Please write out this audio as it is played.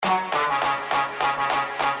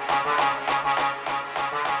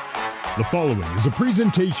The following is a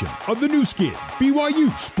presentation of the new skin,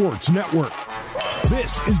 BYU Sports Network.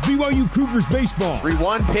 This is BYU Cougars baseball.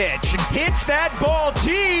 3-1 pitch, and hits that ball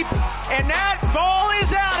deep, and that ball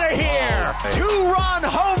is out of here. 2-run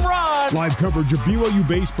home run. Live coverage of BYU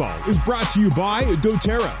baseball is brought to you by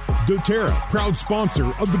doTERRA. doTERRA, proud sponsor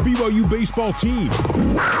of the BYU baseball team.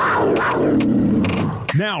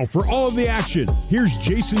 Now for all of the action, here's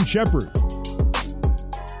Jason Shepard.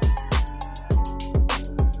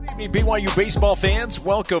 BYU baseball fans,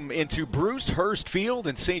 welcome into Bruce Hurst Field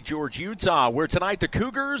in St. George, Utah, where tonight the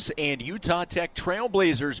Cougars and Utah Tech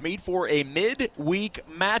Trailblazers meet for a midweek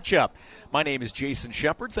matchup. My name is Jason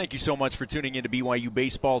Shepard. Thank you so much for tuning into BYU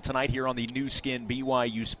baseball tonight here on the new skin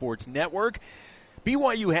BYU Sports Network.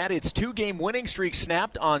 BYU had its two-game winning streak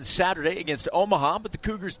snapped on Saturday against Omaha, but the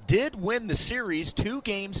Cougars did win the series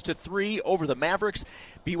 2-3 over the Mavericks.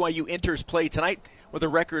 BYU enters play tonight with a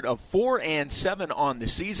record of 4-7 on the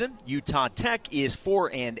season. Utah Tech is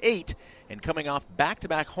 4-8, and coming off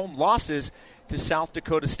back-to-back home losses to South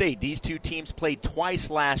Dakota State. These two teams played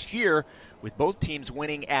twice last year, with both teams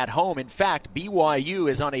winning at home. In fact, BYU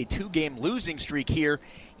is on a 2-game losing streak here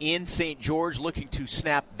in St. George, looking to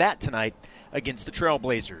snap that tonight against the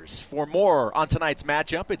Trailblazers. For more on tonight's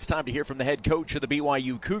matchup, it's time to hear from the head coach of the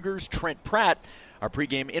BYU Cougars, Trent Pratt. Our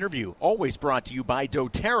pregame interview, always brought to you by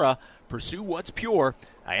doTERRA. Pursue what's pure.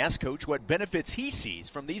 I asked Coach what benefits he sees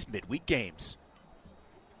from these midweek games.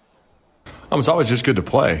 It's always just good to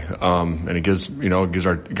play, and it gives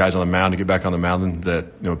our guys on the mound to get back on the mound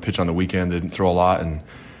that pitch on the weekend, didn't throw a lot, and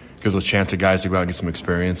gives those chance of guys to go out and get some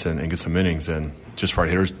experience and get some innings, and just for our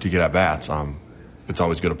hitters to get at bats. It's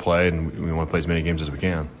always good to play, and we want to play as many games as we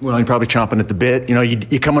can. Well, you're probably chomping at the bit.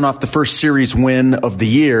 You're coming off the first series win of the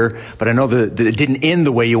year, but I know that it didn't end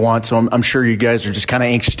the way you want, so I'm sure you guys are just kind of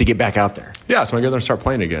anxious to get back out there. Yeah, so I get there and start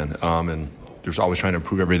playing again, and there's always trying to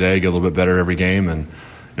improve every day, get a little bit better every game, and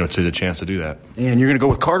to the chance to do that. And you're going to go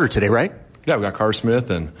with Carter today, right? Yeah, we got Carter Smith,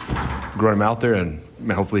 and growing him out there, and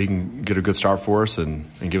hopefully he can get a good start for us and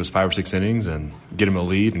give us 5 or 6 innings and get him a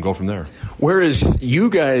lead and go from there. Whereas you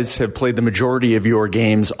guys have played the majority of your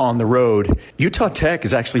games on the road, Utah Tech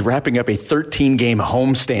is actually wrapping up a 13-game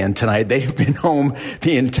homestand tonight. They've been home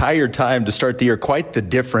the entire time to start the year. Quite the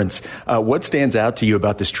difference. What stands out to you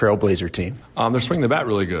about this Trailblazer team? They're swinging the bat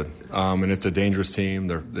really good, and it's a dangerous team.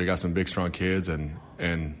 They got some big, strong kids, and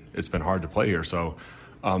it's been hard to play here. So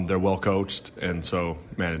they're well coached, and so,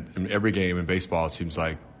 in every game in baseball, it seems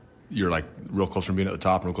like you're like real close from being at the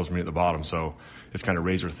top and real close from being at the bottom. So it's kind of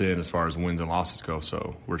razor thin as far as wins and losses go.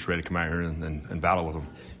 So we're just ready to come out here and battle with them.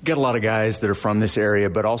 You got a lot of guys that are from this area,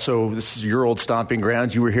 but also this is your old stomping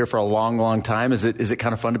ground. You were here for a long, long time. Is it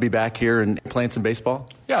kind of fun to be back here and playing some baseball?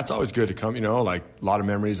 Yeah, it's always good to come. Like a lot of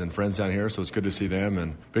memories and friends down here, so it's good to see them.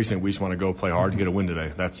 And basically, we just want to go play hard and get a win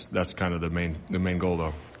today. That's kind of the main goal,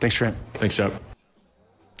 though. Thanks, Trent. Thanks, Shep.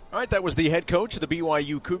 All right, that was the head coach of the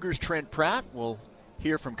BYU Cougars, Trent Pratt. We'll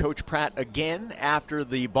hear from Coach Pratt again after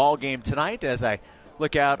the ball game tonight. As I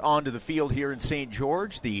look out onto the field here in St.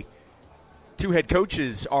 George, the two head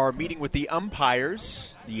coaches are meeting with the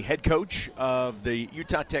umpires. The head coach of the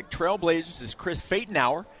Utah Tech Trailblazers is Chris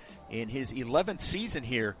Pfatenauer in his 11th season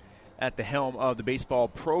here at the helm of the baseball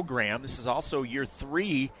program. This is also year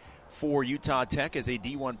 3 for Utah Tech as a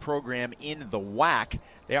D1 program in the WAC.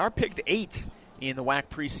 They are picked 8th in the WAC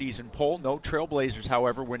preseason poll. No Trailblazers,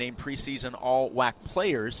 however, were named preseason all-WAC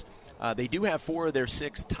players. They do have 4 of their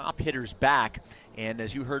 6 top hitters back, and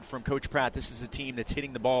as you heard from Coach Pratt, this is a team that's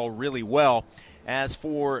hitting the ball really well. As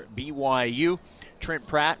for BYU, Trent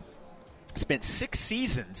Pratt spent 6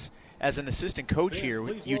 seasons as an assistant coach here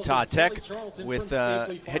with Utah Tech with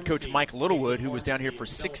head coach Mike Littlewood, who was down here for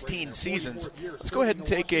 16 seasons. Let's go ahead and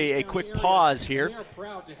take a quick pause here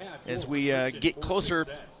as we get closer.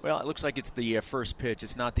 Well, it looks like it's the first pitch.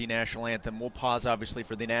 It's not the national anthem. We'll pause, obviously,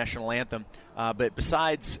 for the national anthem. But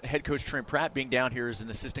besides head coach Trent Pratt being down here as an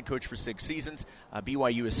assistant coach for 6 seasons,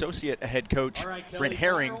 BYU associate head coach Brent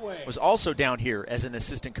Herring was also down here as an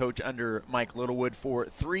assistant coach under Mike Littlewood for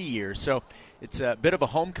 3 years. So it's a bit of a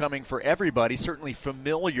homecoming for everybody, certainly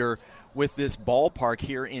familiar with this ballpark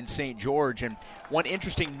here in St. George. And one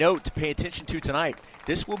interesting note to pay attention to tonight,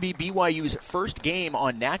 this will be BYU's first game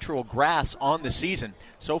on natural grass on the season.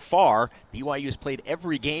 So far, BYU has played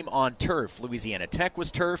every game on turf. Louisiana Tech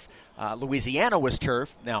was turf. Louisiana was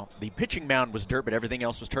turf. Now, the pitching mound was dirt, but everything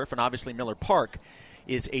else was turf. And obviously Miller Park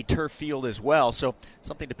is a turf field as well. So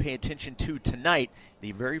something to pay attention to tonight,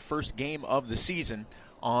 the very first game of the season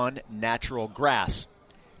on natural grass.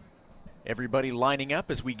 Everybody lining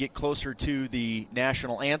up as we get closer to the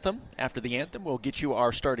national anthem. After the anthem, we'll get you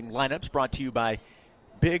our starting lineups brought to you by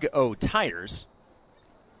Big O Tires.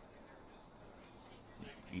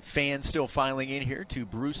 The fans still filing in here to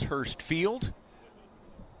Bruce Hurst Field.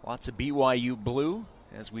 Lots of BYU blue,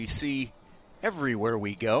 as we see everywhere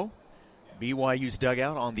we go. BYU's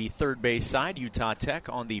dugout on the third base side, Utah Tech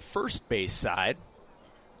on the first base side.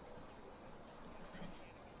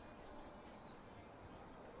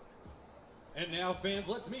 And now, fans,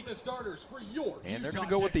 let's meet the starters for your And they're Utah going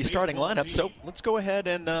to go with the Tech starting baseball lineup, team. so let's go ahead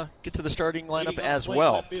and get to the starting lineup Leading as off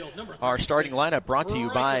well. left field, number Our 36, starting lineup brought to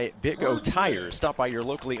you by Big O Riker Tires. Stop by your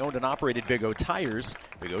locally owned and operated Big O Tires.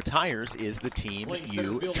 Big O Tires is the team Playing center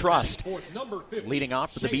you field trust. batting fourth, number 50, Leading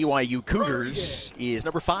off for the Chase BYU Cougars Rodriguez. is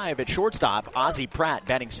number 5 at shortstop, Ozzie Pratt,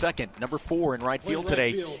 batting second. Number 4 in right field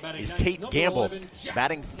today is Tate number Gamble, 11, Jack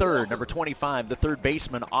batting third. Walker. Number 25, the third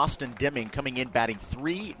baseman, Austin Deming, coming in batting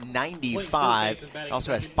 .395.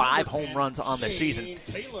 Also has 5 home runs on the season.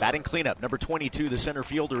 Batting cleanup, number 22, the center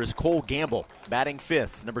fielder is Cole Gamble. Batting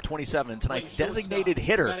fifth, number 27, tonight's designated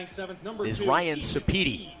hitter is Ryan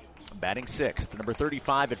Sapiti. Batting sixth, number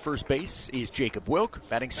 35 at first base is Jacob Wilk.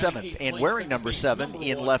 Batting seventh and wearing number 7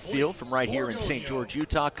 in left field from right here in St. George,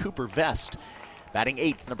 Utah, Cooper Vest. Batting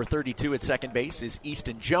eighth, number 32 at second base is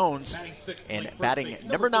Easton Jones. And batting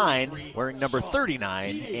number 9, wearing number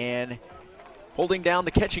 39, and holding down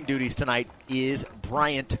the catching duties tonight is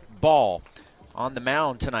Bryant Ball. On the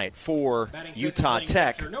mound tonight for Utah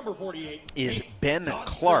Tech is Ben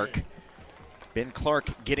Clark. Ben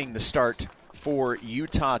Clark getting the start for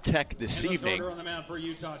Utah Tech this evening.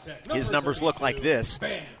 His numbers look like this.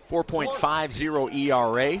 4.50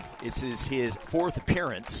 ERA. This is his 4th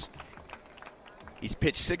appearance. He's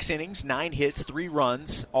pitched 6 innings, 9 hits, 3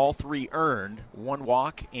 runs, all 3 earned, 1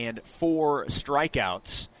 walk, and 4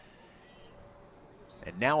 strikeouts.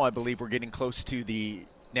 And now I believe we're getting close to the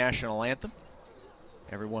national anthem.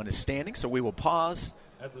 Everyone is standing, so we will pause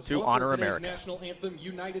to honor America. National anthem,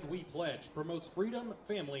 United We Pledge, promotes freedom,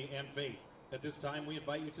 family, and faith. At this time, we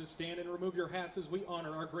invite you to stand and remove your hats as we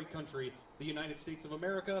honor our great country, the United States of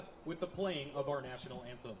America, with the playing of our national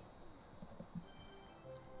anthem.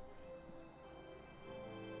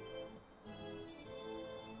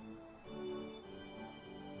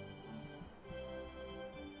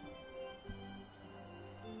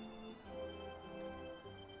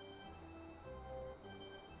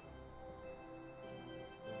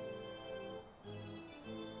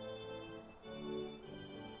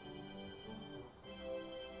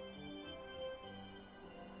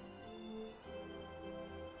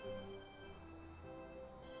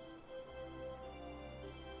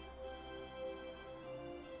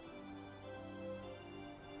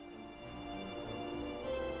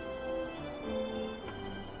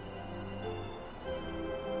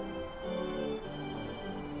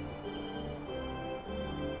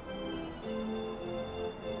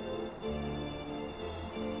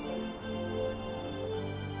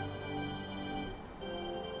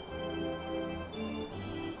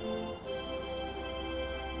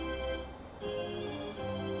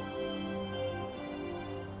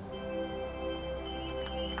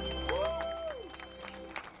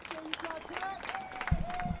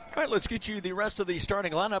 All right, let's get you the rest of the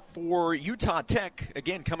starting lineup for Utah Tech.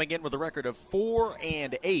 Again, coming in with a record of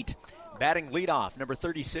 4-8. Batting leadoff, number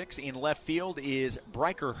 36 in left field is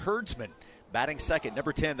Bryker Herdsman. Batting second,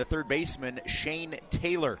 number 10, the third baseman, Shane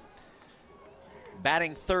Taylor.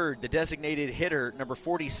 Batting third, the designated hitter, number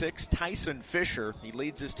 46, Tyson Fisher. He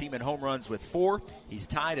leads his team in home runs with 4. He's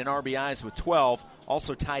tied in RBIs with 12,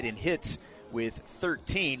 also tied in hits with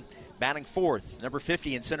 13. Batting fourth, number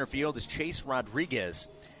 50 in center field is Chase Rodriguez.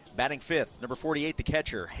 Batting fifth, number 48, the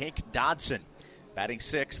catcher, Hank Dodson. Batting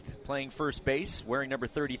sixth, playing first base, wearing number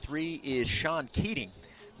 33, is Sean Keating.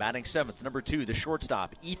 Batting seventh, number 2, the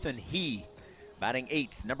shortstop, Ethan He. Batting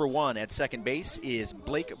eighth, number 1 at second base is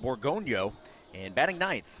Blake Borgonio. And batting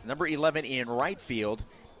ninth, number 11 in right field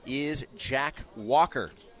is Jack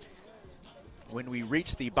Walker. When we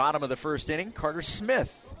reach the bottom of the first inning, Carter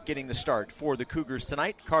Smith getting the start for the Cougars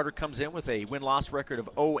tonight. Carter comes in with a win-loss record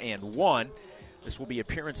of 0-1. This will be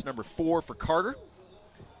appearance number 4 for Carter.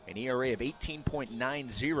 An ERA of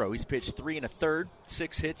 18.90. He's pitched 3 1/3,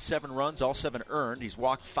 6 hits, 7 runs, all 7 earned. He's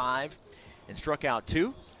walked 5 and struck out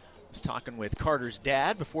 2. I was talking with Carter's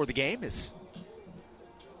dad before the game. His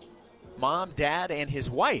mom, dad, and his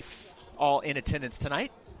wife all in attendance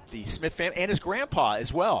tonight. The Smith family and his grandpa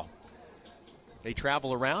as well. They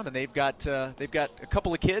travel around, and they've got a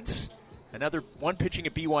couple of kids. Another one pitching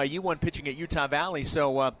at BYU, one pitching at Utah Valley.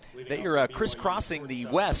 So they are crisscrossing the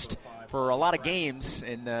West for a lot of games,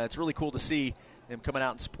 and it's really cool to see them coming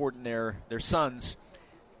out and supporting their sons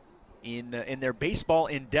in their baseball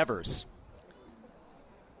endeavors.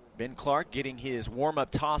 Ben Clark getting his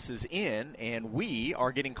warm-up tosses in, and we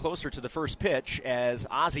are getting closer to the first pitch as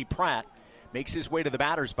Ozzie Pratt makes his way to the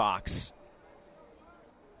batter's box.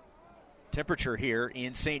 Temperature here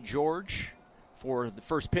in St. George for the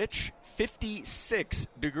first pitch, 56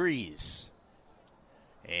 degrees.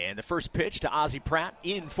 And the first pitch to Ozzie Pratt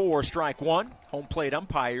in for strike one. Home plate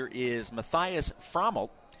umpire is Matthias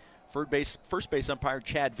Frommelt. First base umpire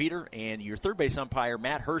Chad Veter, and your third base umpire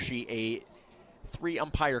Matt Hershey, a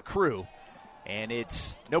 3-umpire crew. And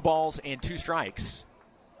it's no balls and 2 strikes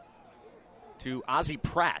to Ozzie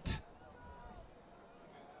Pratt.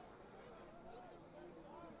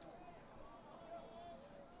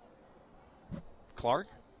 Clark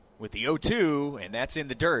with the 0-2, and that's in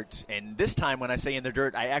the dirt. And this time when I say in the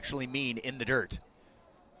dirt, I actually mean in the dirt.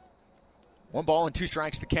 1 ball and 2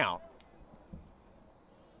 strikes to count.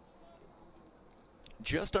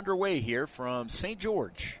 Just underway here from St.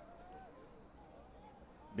 George.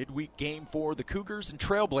 Midweek game for the Cougars and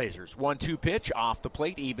Trailblazers. 1-2 pitch off the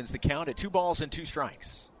plate, evens the count at 2 balls and 2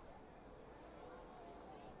 strikes.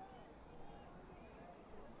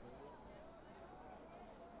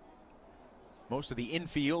 Most of the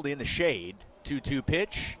infield in the shade. 2-2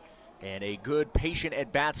 pitch, and a good patient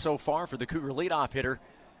at bat so far for the Cougar leadoff hitter.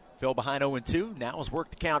 Fell behind 0-2. Now has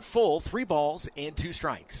worked the count full. 3 balls and 2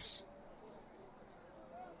 strikes.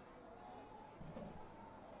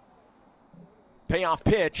 Payoff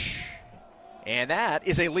pitch, and that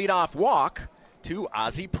is a leadoff walk to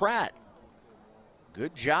Ozzie Pratt.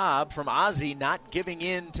 Good job from Ozzie not giving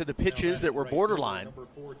in to the pitches that were borderline. Number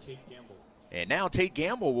 4, Tate Gamble. And now Tate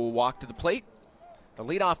Gamble will walk to the plate. The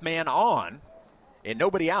leadoff man on, and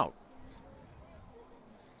nobody out.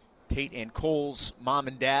 Tate and Cole's mom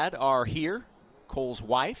and dad are here. Cole's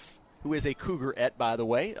wife, who is a Cougarette, by the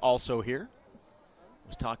way, also here.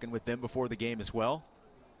 Was talking with them before the game as well.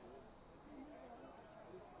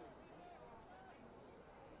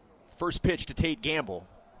 First pitch to Tate Gamble.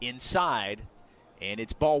 Inside, and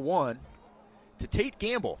it's ball 1 to Tate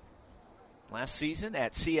Gamble. Last season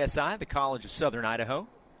at CSI, the College of Southern Idaho.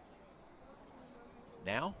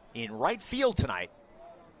 Now in right field tonight.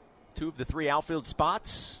 2 of the 3 outfield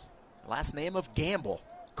spots. Last name of Gamble.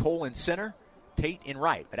 Cole in center, Tate in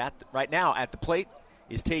right. But right now at the plate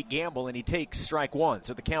is Tate Gamble, and he takes strike 1.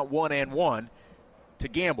 So the count 1-1 to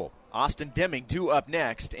Gamble. Austin Deming due up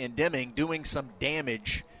next, and Deming doing some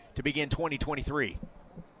damage to begin 2023.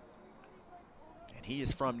 And he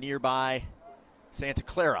is from nearby Santa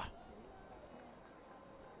Clara.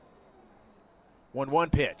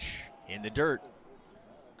 1-1 pitch in the dirt.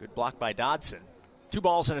 Good block by Dodson. 2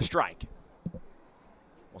 balls and a strike.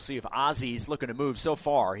 We'll see if Ozzie's looking to move. So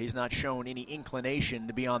far, he's not shown any inclination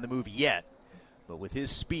to be on the move yet. But with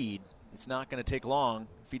his speed, it's not going to take long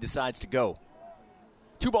if he decides to go.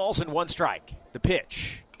 2 balls and 1 strike. The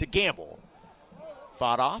pitch to Gamble.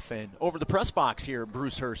 Fought off and over the press box here at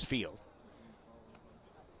Bruce Hurst Field.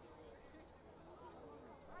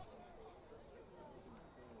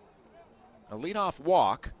 A leadoff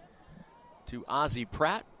walk to Ozzie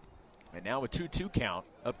Pratt. And now a 2-2 count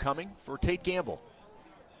upcoming for Tate Gamble.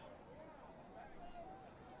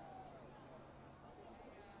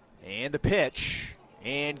 And the pitch.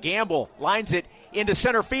 And Gamble lines it into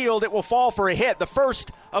center field. It will fall for a hit. The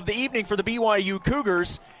first of the evening for the BYU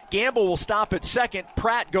Cougars. Gamble will stop at second.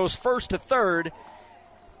 Pratt goes first to third.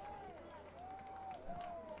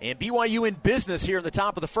 And BYU in business here in the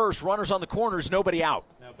top of the first. Runners on the corners, nobody out.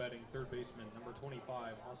 Now batting third baseman, number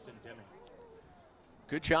 25, Austin Deming.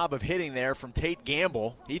 Good job of hitting there from Tate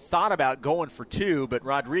Gamble. He thought about going for 2, but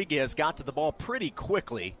Rodriguez got to the ball pretty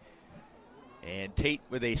quickly. And Tate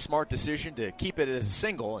with a smart decision to keep it as a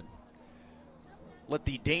single and let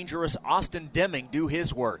the dangerous Austin Deming do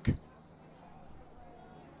his work.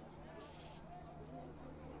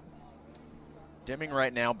 Deming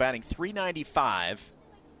right now batting .395,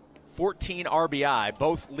 14 RBI.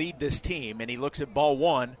 Both lead this team, and he looks at ball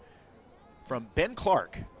 1 from Ben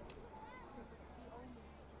Clark.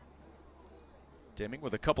 Deming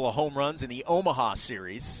with a couple of home runs in the Omaha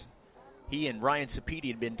series. He and Ryan Sapedi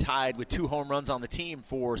had been tied with 2 home runs on the team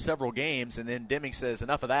for several games, and then Deming says,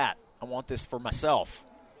 enough of that. I want this for myself.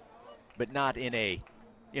 But not in a,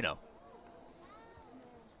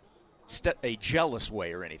 a jealous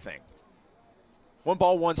way or anything. 1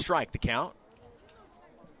 ball, 1 strike, the count.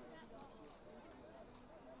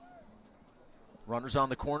 Runners on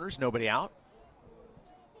the corners, nobody out.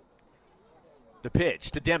 The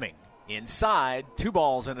pitch to Deming. Inside, 2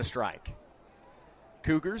 balls and a strike.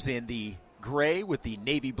 Cougars in the gray with the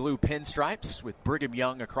navy blue pinstripes with Brigham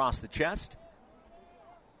Young across the chest.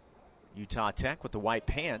 Utah Tech with the white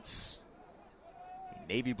pants.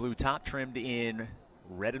 The navy blue top trimmed in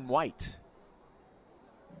red and white.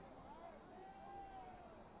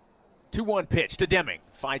 2-1 pitch to Deming.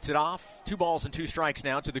 Fights it off. 2 balls and 2 strikes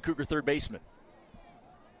now to the Cougar third baseman.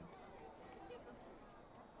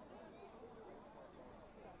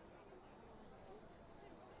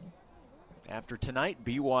 After tonight,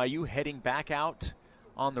 BYU heading back out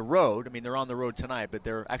on the road. I mean, they're on the road tonight, but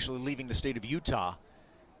they're actually leaving the state of Utah.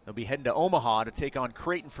 They'll be heading to Omaha to take on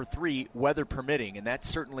Creighton for 3, weather permitting, and that's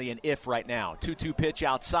certainly an if right now. 2-2 pitch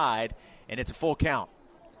outside, and it's a full count.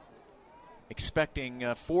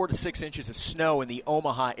 Expecting 4 to 6 inches of snow in the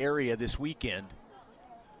Omaha area this weekend.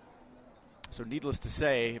 So needless to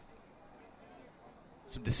say,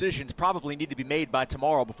 some decisions probably need to be made by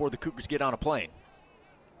tomorrow before the Cougars get on a plane.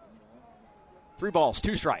 3 balls,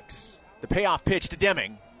 2 strikes. The payoff pitch to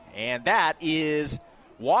Deming, and that is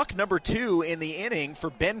walk number 2 in the inning for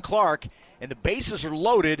Ben Clark, and the bases are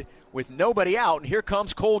loaded with nobody out, and here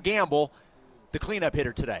comes Cole Gamble, the cleanup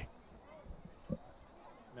hitter today.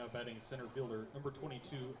 Now batting center fielder, number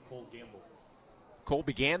 22, Cole Gamble. Cole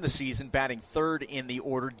began the season batting 3rd in the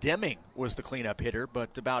order. Deming was the cleanup hitter,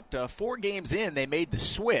 but about 4 games in, they made the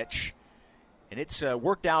switch, and it's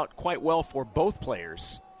worked out quite well for both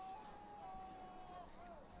players.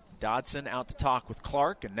 Dodson out to talk with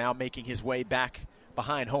Clark, and now making his way back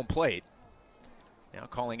behind home plate. Now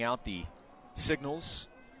calling out the signals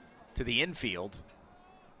to the infield.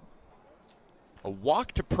 A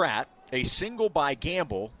walk to Pratt, a single by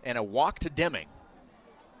Gamble, and a walk to Deming.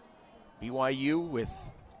 BYU with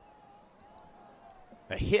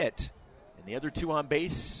a hit, and the other 2 on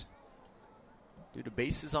base due to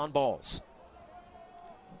bases on balls.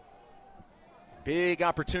 Big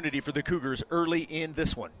opportunity for the Cougars early in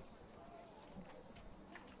this one.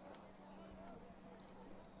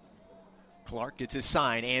 Clark gets his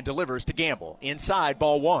sign and delivers to Gamble. Inside,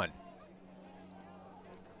 ball 1.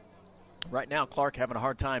 Right now, Clark having a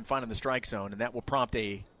hard time finding the strike zone, and that will prompt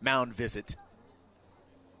a mound visit.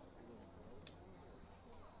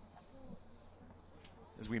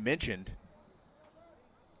 As we mentioned,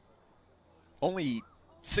 only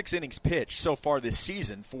 6 innings pitched so far this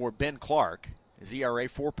season for Ben Clark. His ERA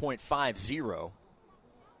 4.50.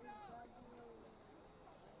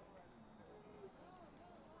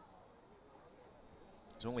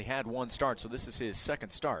 He's only had 1 start, so this is his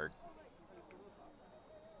 2nd start.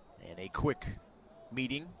 And a quick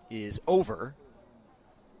meeting is over.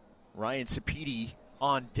 Ryan Sapedi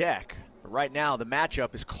on deck. But right now, the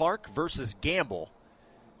matchup is Clark versus Gamble.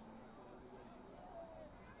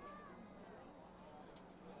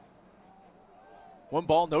 One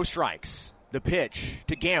ball, no strikes. The pitch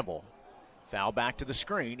to Gamble. Foul back to the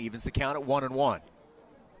screen, evens the count at 1-1.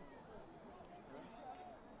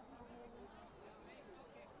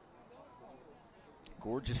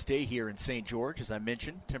 Gorgeous day here in St. George, as I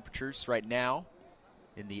mentioned. Temperatures right now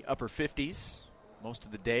in the upper 50s most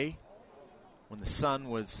of the day, when the sun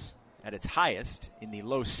was at its highest in the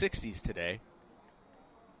low 60s today.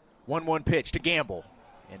 1-1 pitch to Gamble,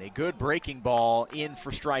 and a good breaking ball in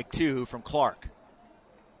for strike 2 from Clark.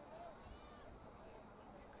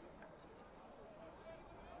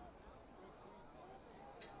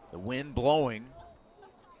 The wind blowing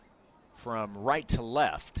from right to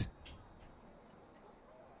left.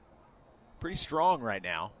 Pretty strong right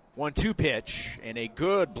now. 1-2 pitch, and a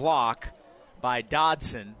good block by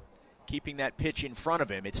Dodson, keeping that pitch in front of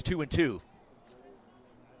him. It's 2-2.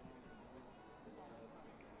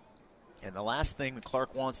 And the last thing that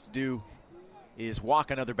Clark wants to do is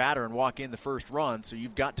walk another batter and walk in the first run, so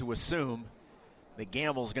you've got to assume that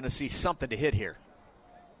Gamble's going to see something to hit here.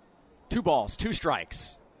 2 balls, 2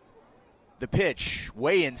 strikes. The pitch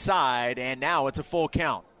way inside, and now it's a full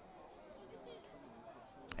count.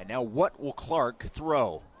 And now what will Clark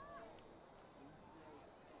throw?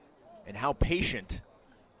 And how patient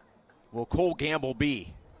will Cole Gamble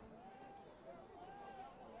be?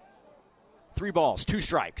 3 balls, 2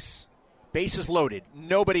 strikes. Bases loaded,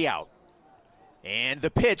 nobody out. And the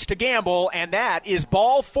pitch to Gamble, and that is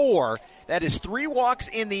ball 4. That is 3 walks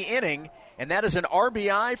in the inning, and that is an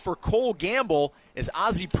RBI for Cole Gamble as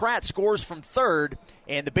Ozzie Pratt scores from 3rd.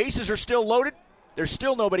 And the bases are still loaded. There's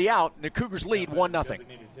still nobody out, and the Cougars lead 1-0.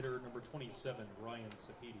 Designated hitter number 27, Ryan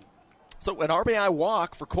Sapedi. So an RBI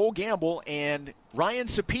walk for Cole Gamble, and Ryan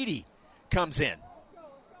Sapedi comes in.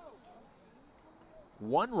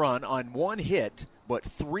 1 run on 1 hit, but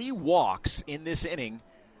 3 walks in this inning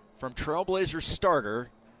from Trailblazers starter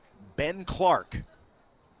Ben Clark.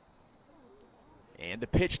 And the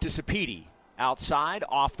pitch to Sapedi. Outside,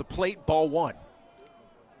 off the plate, ball 1.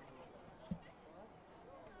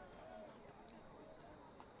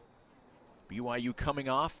 BYU coming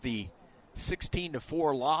off the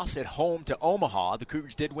 16-4 loss at home to Omaha. The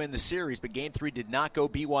Cougars did win the series, but Game 3 did not go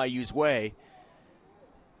BYU's way.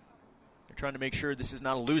 They're trying to make sure this is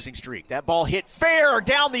not a losing streak. That ball hit fair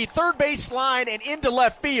down the third base line and into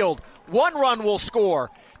left field. 1 run will score.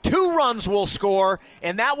 2 runs will score,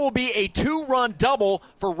 and that will be a 2-run double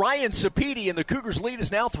for Ryan Sapiti, and the Cougars' lead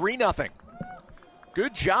is now 3-0.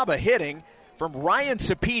 Good job of hitting from Ryan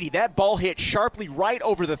Sapiti. That ball hit sharply right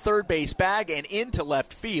over the third base bag and into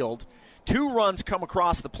left field. 2 runs come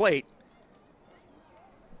across the plate.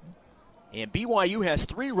 And BYU has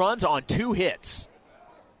 3 runs on 2 hits.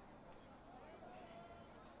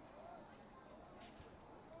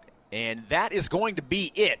 And that is going to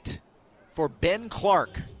be it for Ben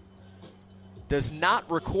Clark. Does not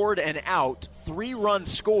record an out, 3 runs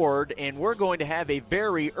scored, and we're going to have a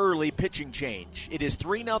very early pitching change. It is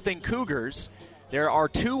 3-0 Cougars. There are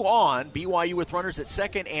 2 on, BYU with runners at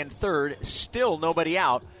second and third, still nobody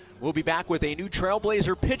out. We'll be back with a new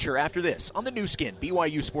Trailblazer pitcher after this on the new skin,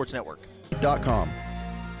 BYU Sports Network. .com.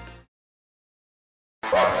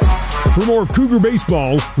 For more Cougar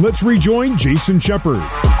baseball, let's rejoin Jason Shepard.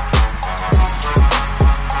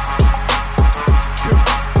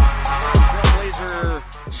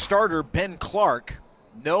 Starter Ben Clark,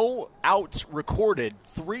 no outs recorded.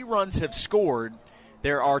 3 runs have scored.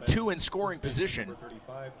 There are 2 in scoring position.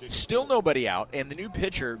 Still nobody out. And the new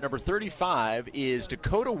pitcher, number 35, is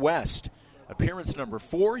Dakota West, appearance number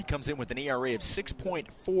 4. He comes in with an ERA of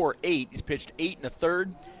 6.48. He's pitched 8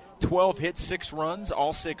 1/3, 12 hits, 6 runs,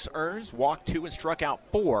 all 6 earns, walked 2 and struck out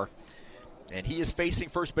 4. And he is facing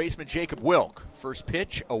first baseman Jacob Wilk. First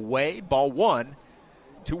pitch away, ball 1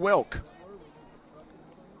 to Wilk.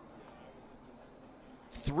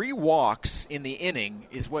 3 walks in the inning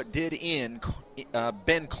is what did in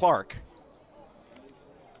Ben Clark.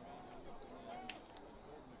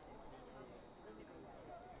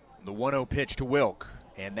 The 1-0 pitch to Wilk,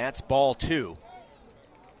 and that's ball 2.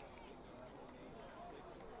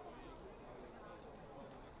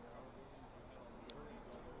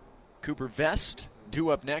 Cooper Vest due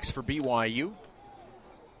up next for BYU.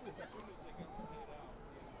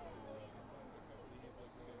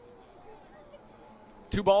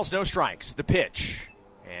 Two balls, no strikes. The pitch.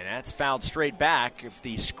 And that's fouled straight back. If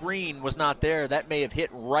the screen was not there, that may have hit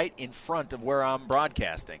right in front of where I'm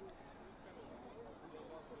broadcasting.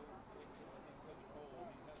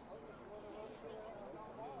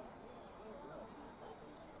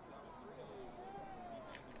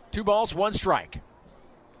 Two balls, 1 strike.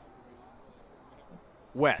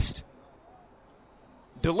 West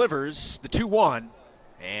delivers the 2-1.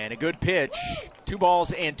 And a good pitch. 2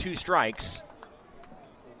 balls and 2 strikes.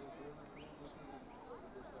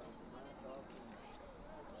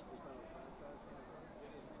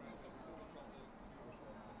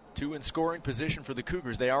 Two in scoring position for the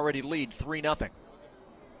Cougars. They already lead 3-0.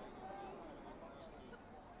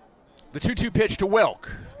 The 2-2 pitch to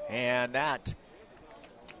Wilk. And that,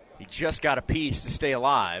 he just got a piece to stay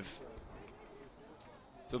alive.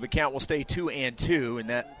 So the count will stay 2-2.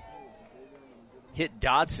 And that hit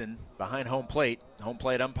Dodson behind home plate. The home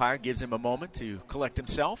plate umpire gives him a moment to collect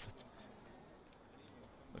himself.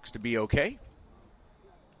 Looks to be okay.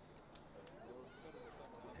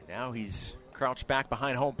 And now he's crouched back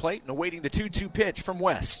behind home plate and awaiting the 2-2 pitch from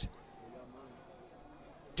West.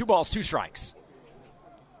 2 balls, 2 strikes.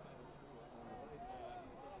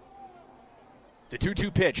 The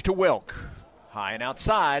 2-2 pitch to Wilk. High and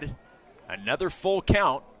outside. Another full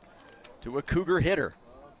count to a Cougar hitter.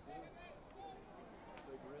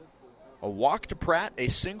 A walk to Pratt, a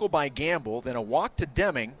single by Gamble, then a walk to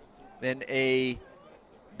Deming, then a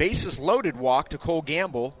bases loaded walk to Cole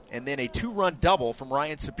Gamble, and then a 2-run double from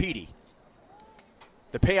Ryan Sapiti.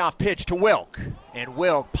 The payoff pitch to Wilk, and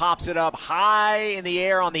Wilk pops it up high in the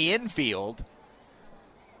air on the infield.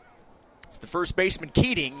 It's the first baseman,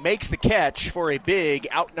 Keating, makes the catch for a big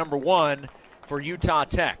out number 1 for Utah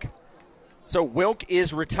Tech. So Wilk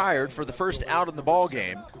is retired for the first out in the ball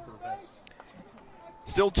game.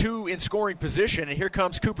 Still 2 in scoring position, and here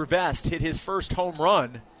comes Cooper Vest, hit his first home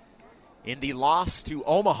run in the loss to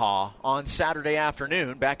Omaha on Saturday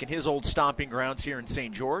afternoon, back in his old stomping grounds here in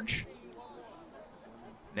St. George.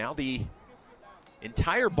 Now the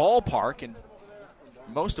entire ballpark and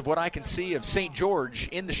most of what I can see of St. George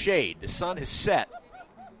in the shade. The sun has set.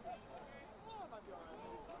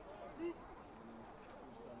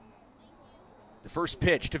 The first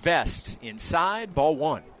pitch to Vest, inside, ball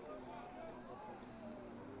 1.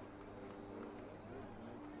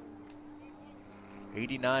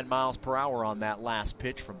 .89 miles per hour on that last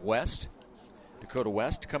pitch from West. Dakota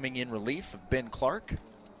West coming in relief of Ben Clark.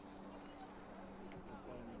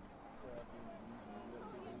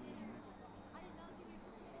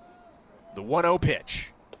 1-0 pitch.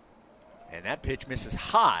 And that pitch misses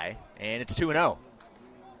high, and it's 2-0.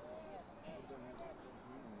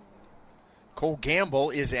 Cole Gamble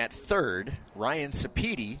is at third. Ryan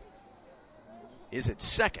Sapiti is at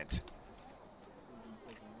second.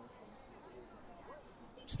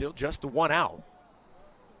 Still just the 1 out.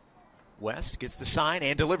 West gets the sign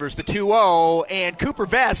and delivers the 2-0, and Cooper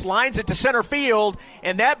Vest lines it to center field,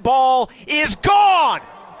 and that ball is gone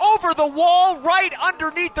over the wall right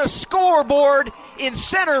underneath the scoreboard in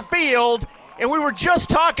center field. And we were just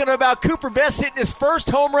talking about Cooper Vest hitting his first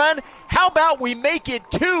home run. How about we make it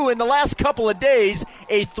 2 in the last couple of days?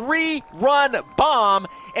 A 3-run bomb,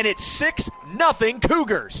 and it's 6-0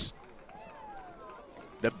 Cougars.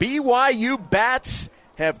 The BYU Bats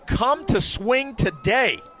have come to swing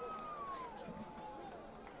today.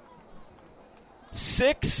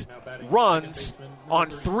 6 runs on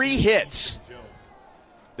 3 hits.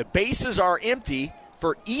 The bases are empty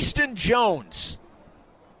for Easton Jones.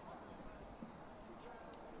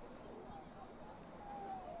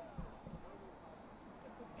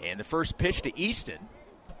 And the first pitch to Easton.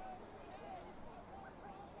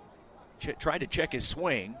 Tried to check his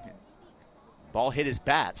swing. Ball hit his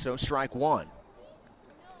bat, so strike 1.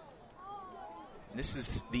 And this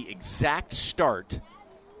is the exact start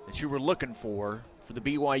that you were looking for the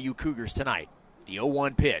BYU Cougars tonight. The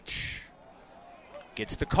 0-1 pitch.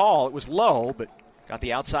 Gets the call. It was low, but got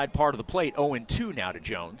the outside part of the plate. 0-2 now to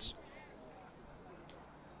Jones.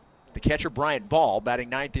 The catcher, Bryant Ball, batting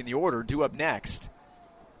 9th in the order, due up next.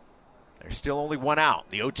 There's still only 1 out.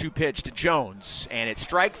 The 0-2 pitch to Jones, and it's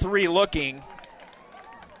strike 3 looking.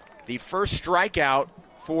 The first strikeout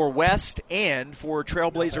for West and for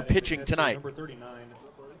Trailblazer pitching tonight. Number 39,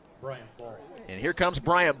 Bryant Ball. And here comes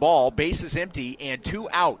Bryant Ball, bases empty and 2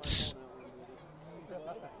 outs.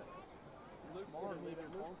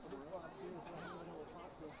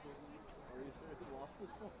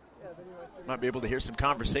 Might be able to hear some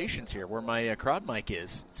conversations here where my crowd mic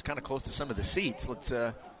is. It's kind of close to some of the seats. Let's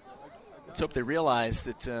hope they realize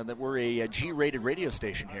that we're a G-rated radio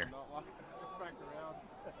station here.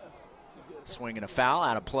 Swinging a foul,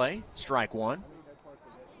 out of play, strike 1.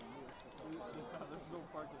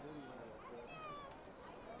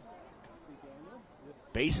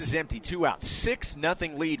 Bases empty, 2 outs,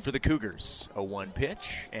 6-0 lead for the Cougars. 0-1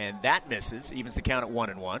 pitch, and that misses, evens the count at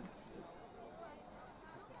 1-1.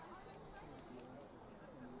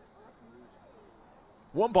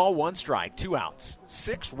 One ball, 1 strike, 2 outs,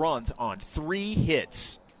 6 runs on 3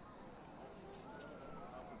 hits.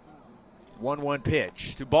 1-1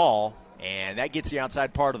 pitch to Ball, and that gets the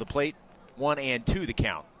outside part of the plate. 1-2 the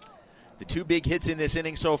count. The 2 big hits in this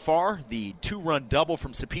inning so far, the 2-run double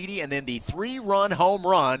from Sapiti, and then the 3-run home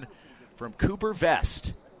run from Cooper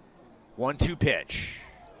Vest. 1-2 pitch.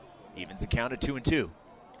 Evens the count at 2-2.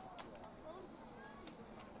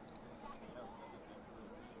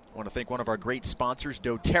 I want to thank one of our great sponsors,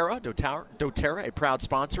 doTERRA, a proud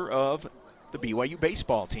sponsor of the BYU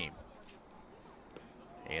baseball team.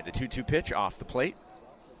 And the 2-2 pitch off the plate,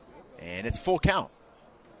 and it's full count.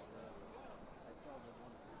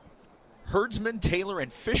 Herdsman, Taylor,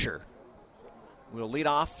 and Fisher will lead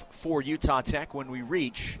off for Utah Tech when we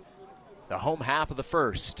reach the home half of the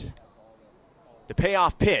first. The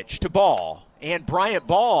payoff pitch to Ball, and Bryant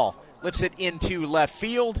Ball lifts it into left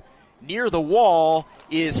field. Near the wall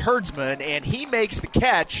is Herdsman, and he makes the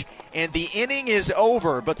catch, and the inning is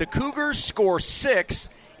over. But the Cougars score 6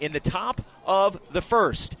 in the top of the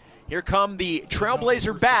first. Here come the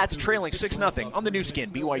Trailblazer Bats trailing 6-0 on the new skin,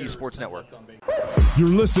 BYU Sports Network. You're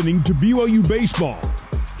listening to BYU Baseball.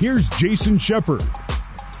 Here's Jason Shepard.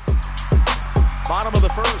 Bottom of the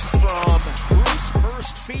first from Bruce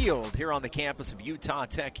Hurst Field here on the campus of Utah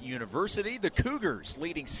Tech University. The Cougars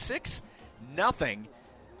leading 6-0.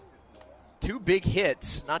 2 big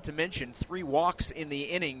hits, not to mention 3 walks in the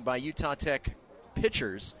inning by Utah Tech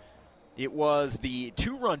pitchers. It was the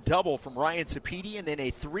 2-run double from Ryan Sapiti and then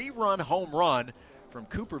a 3-run home run from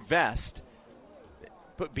Cooper Vest.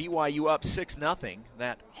 Put BYU up 6-0.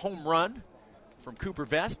 That home run from Cooper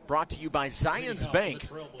Vest brought to you by Zions Bank.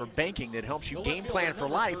 For banking that helps you game plan for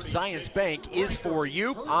life, Zions Bank is for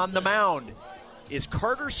you. On the mound is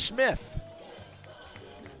Carter Smith.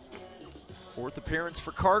 4th appearance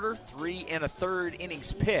for Carter, 3 1/3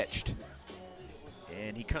 innings pitched.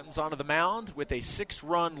 And he comes onto the mound with a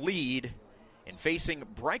 6-run lead and facing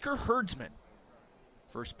Bryker Herdsman.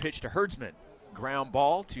 First pitch to Herdsman. Ground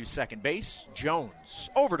ball to second base. Jones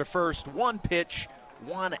over to first. 1 pitch,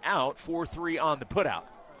 1 out, 4-3 on the putout.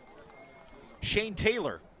 Shane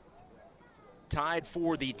Taylor tied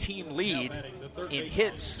for the team lead in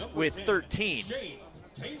hits with 13.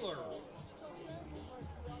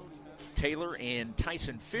 Taylor and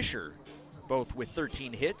Tyson Fisher, both with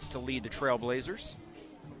 13 hits to lead the Trailblazers.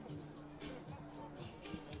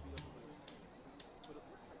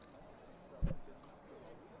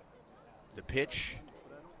 The pitch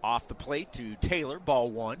off the plate to Taylor,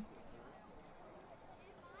 ball one.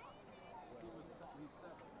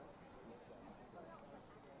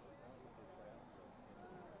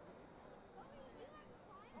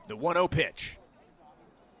 The 1-0 pitch.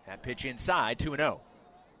 That pitch inside, 2-0.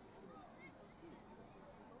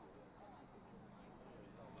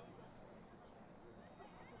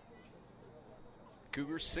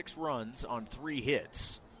 Cougars 6 runs on 3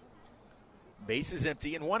 hits. Base is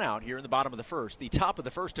empty and 1 out here in the bottom of the first. The top of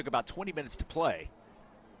the first took about 20 minutes to play.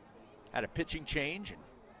 Had a pitching change, and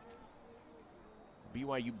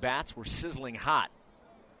BYU bats were sizzling hot.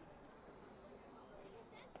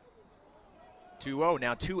 2-0,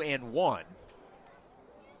 now 2-1.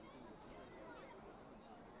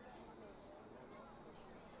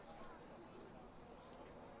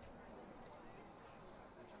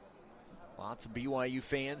 Lots of BYU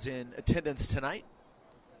fans in attendance tonight.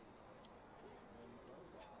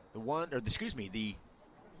 The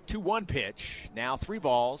 2-1 pitch. Now 3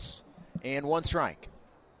 balls and 1 strike.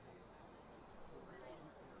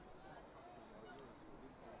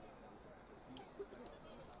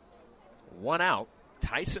 One out.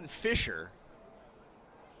 Tyson Fisher,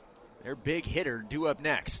 their big hitter, due up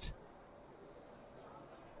next.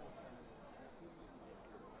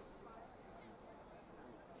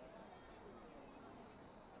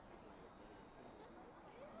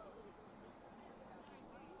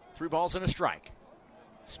 3 balls and a strike.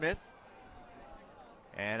 Smith.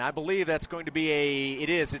 And I believe that's going to be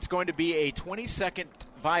it's going to be a 20-second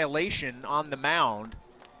violation on the mound.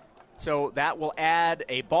 So that will add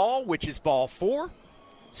a ball, which is ball 4.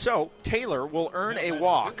 So Taylor will earn a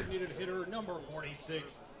walk. Designated hitter number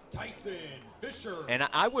 46, Tyson Fisher. And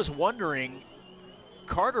I was wondering,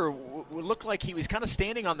 Carter looked like he was kind of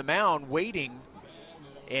standing on the mound waiting.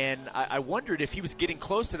 And I wondered if he was getting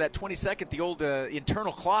close to that 20-second. The old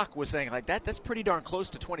internal clock was saying like that's pretty darn close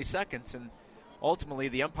to 20 seconds. And ultimately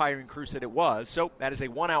the umpiring crew said it was. So that is a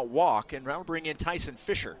 1-out walk. And now we'll bring in Tyson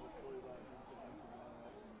Fisher.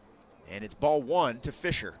 And it's ball 1 to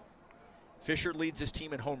Fisher. Fisher leads his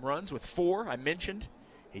team in home runs with 4, I mentioned.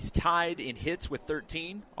 He's tied in hits with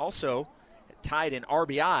 13. Also tied in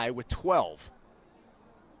RBI with 12.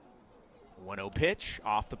 1-0 pitch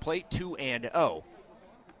off the plate, 2-0.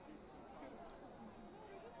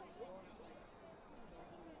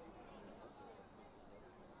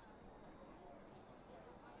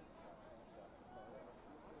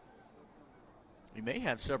 We may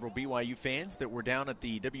have several BYU fans that were down at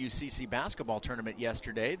the WCC basketball tournament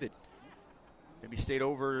yesterday that maybe stayed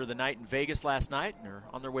over the night in Vegas last night and are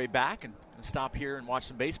on their way back and going to stop here and watch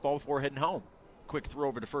some baseball before heading home. Quick throw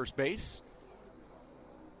over to first base.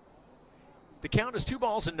 The count is 2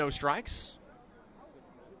 balls and no strikes.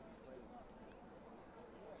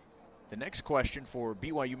 The next question for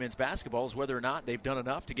BYU men's basketball is whether or not they've done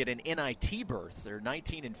enough to get an NIT berth. They're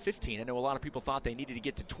 19-15. I know a lot of people thought they needed to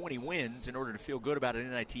get to 20 wins in order to feel good about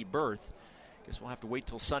an NIT berth. Guess we'll have to wait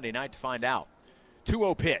till Sunday night to find out.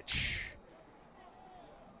 2-0 pitch.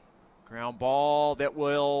 Ground ball that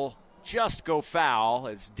will just go foul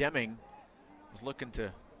as Deming was looking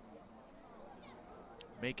to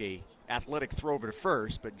make a athletic throw over to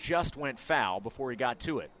first, but just went foul before he got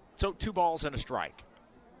to it. So 2 balls and a strike.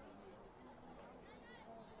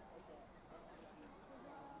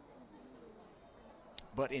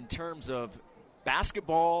 But in terms of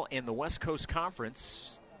basketball and the West Coast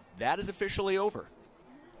Conference, that is officially over.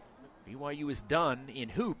 BYU is done in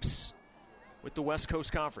hoops with the West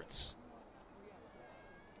Coast Conference.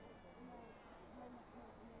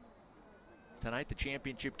 Tonight, the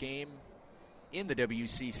championship game in the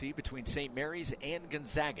WCC between St. Mary's and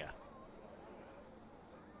Gonzaga.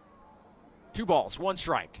 2 balls, 1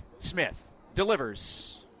 strike. Smith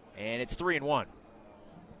delivers, and it's 3-1.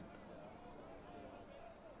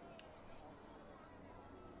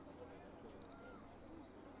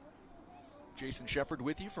 Jason Shepard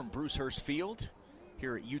with you from Bruce Hurst Field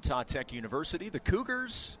here at Utah Tech University. The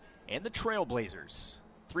Cougars and the Trailblazers.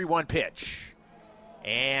 3-1 pitch.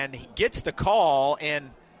 And he gets the call,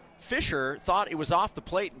 and Fisher thought it was off the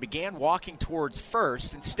plate and began walking towards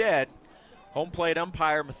first. Instead, home plate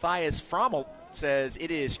umpire Matthias Frommel says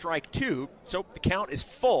it is strike 2, so the count is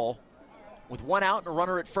full with 1 out and a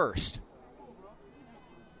runner at first.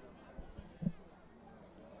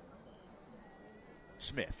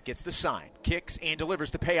 Smith gets the sign, kicks and delivers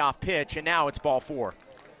the payoff pitch, and now it's ball 4.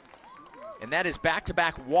 And that is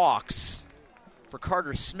back-to-back walks for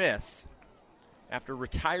Carter Smith after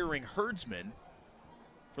retiring Herdsman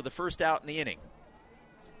for the first out in the inning.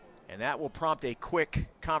 And that will prompt a quick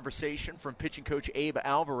conversation from pitching coach Abe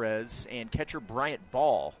Alvarez and catcher Bryant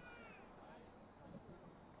Ball.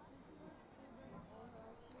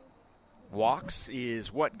 Walks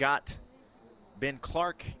is what got Ben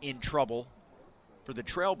Clark in trouble for the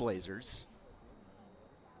Trailblazers.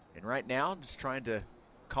 And right now, just trying to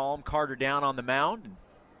calm Carter down on the mound. And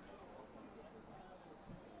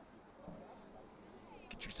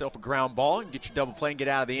get yourself a ground ball and get your double play and get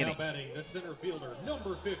out of the inning. Now batting the center fielder,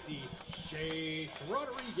 number 50, Chase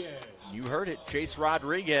Rodriguez. You heard it, Chase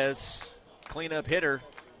Rodriguez, cleanup hitter,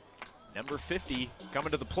 number 50,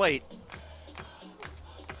 coming to the plate.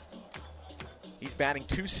 He's batting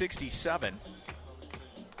 .267,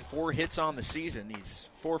 4 hits on the season. He's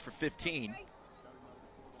 4 for 15,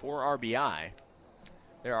 4 RBI.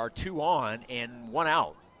 There are 2 on and 1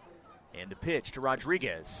 out. And the pitch to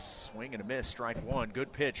Rodriguez. Swing and a miss, strike 1.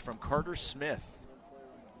 Good pitch from Carter Smith.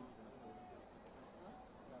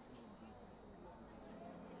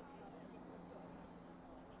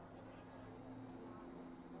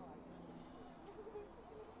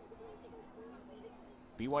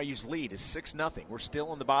 BYU's lead is 6-0. We're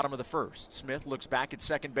still in the bottom of the first. Smith looks back at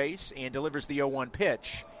second base and delivers the 0-1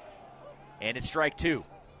 pitch. And it's strike 2.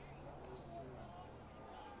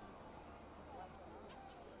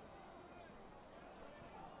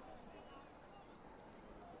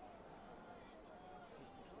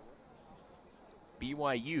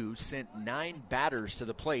 BYU sent 9 batters to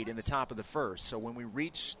the plate in the top of the first. So when we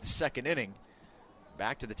reach the second inning,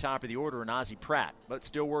 back to the top of the order in Ozzie Pratt. But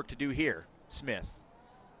still work to do here. Smith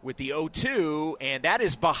with the 0-2, and that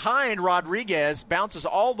is behind Rodriguez. Bounces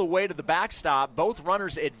all the way to the backstop. Both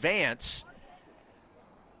runners advance.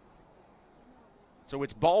 So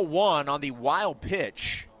it's ball 1 on the wild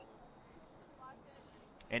pitch.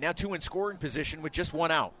 And now 2 in scoring position with just 1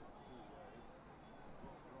 out.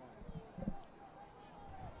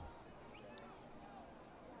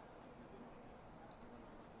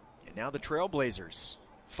 And now the Trailblazers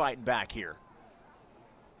fighting back here.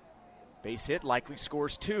 Base hit, likely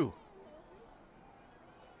scores 2.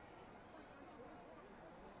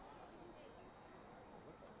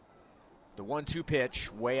 The 1-2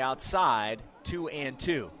 pitch, way outside,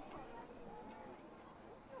 2-2.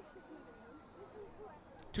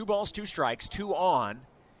 2 balls, 2 strikes, 2 on,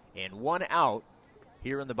 and 1 out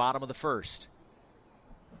here in the bottom of the first.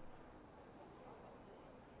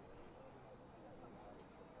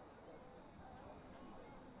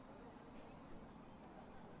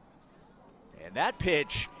 And that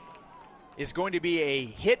pitch is going to be a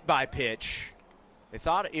hit by pitch. They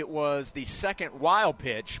thought it was the second wild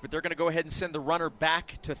pitch, but they're going to go ahead and send the runner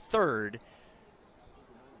back to third.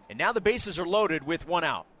 And now the bases are loaded with 1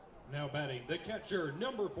 out. Now batting the catcher,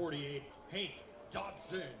 number 48, Hank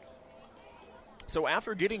Dodson. So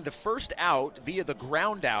after getting the first out via the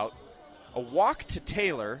ground out, a walk to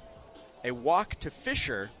Taylor, a walk to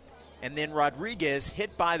Fisher, and then Rodriguez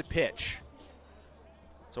hit by the pitch.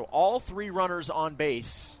 So all 3 runners on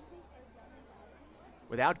base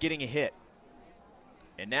without getting a hit.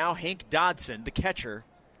 And now Hank Dodson, the catcher,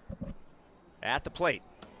 at the plate.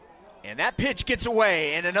 And that pitch gets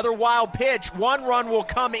away, and another wild pitch. 1 run will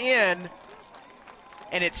come in,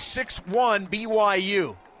 and it's 6-1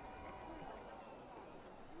 BYU.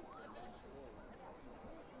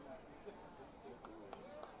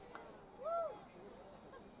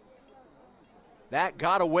 That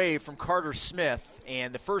got away from Carter Smith,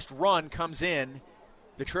 and the first run comes in.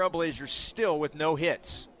 The Trailblazers still with no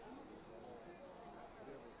hits.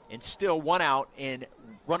 And still 1 out, and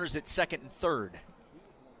runners at second and third.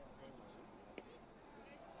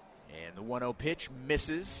 And the 1-0 pitch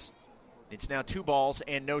misses. It's now 2 balls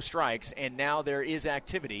and no strikes, and now there is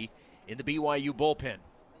activity in the BYU bullpen.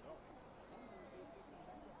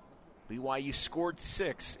 BYU scored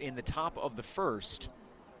 6 in the top of the first.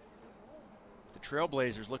 The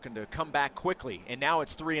Trailblazers looking to come back quickly, and now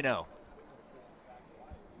it's 3-0.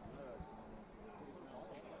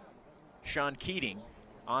 Sean Keating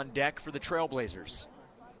on deck for the Trailblazers.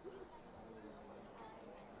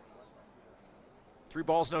 3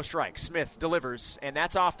 balls, no strikes. Smith delivers, and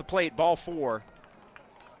that's off the plate, ball 4.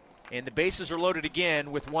 And the bases are loaded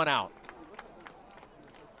again with 1 out.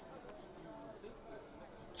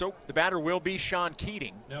 So the batter will be Sean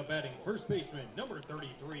Keating. Now batting first baseman, number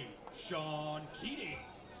 33, Sean Keating.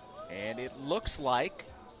 And it looks like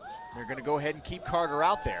they're going to go ahead and keep Carter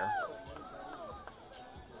out there.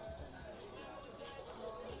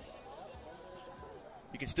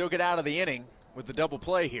 You can still get out of the inning with the double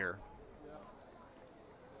play here.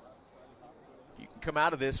 If you can come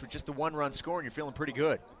out of this with just the 1-run score, and you're feeling pretty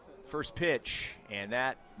good. First pitch, and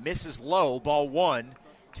that misses low. Ball 1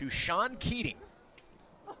 to Sean Keating.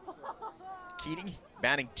 Keating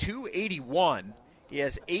batting .281. He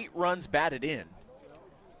has 8 runs batted in.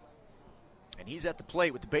 And he's at the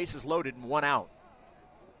plate with the bases loaded and 1 out.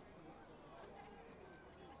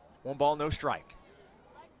 1 ball, no strike.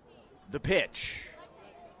 The pitch.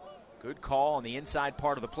 Good call on the inside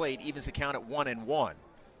part of the plate. Evens the count at 1-1.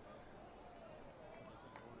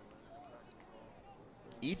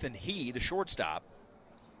 Ethan He, the shortstop,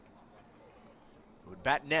 would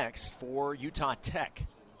bat next for Utah Tech.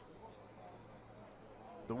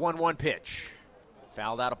 The 1-1 pitch.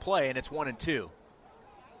 Fouled out of play, and it's 1-2.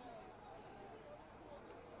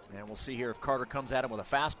 And we'll see here if Carter comes at him with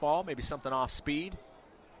a fastball, maybe something off speed.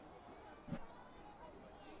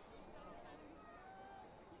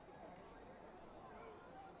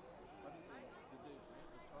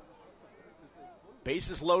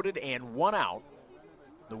 Bases loaded and 1 out.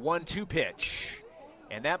 The 1-2 pitch.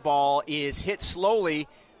 And that ball is hit slowly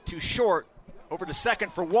to short. Over to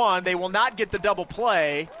second for 1. They will not get the double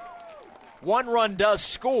play. 1 run does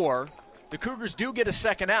score. The Cougars do get a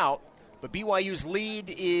second out, but BYU's lead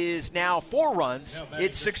is now 4 runs.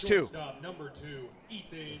 It's 6-2. Number 2,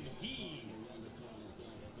 Ethan He.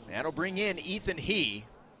 That'll bring in Ethan He.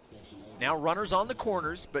 Now runners on the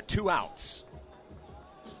corners, but 2 outs.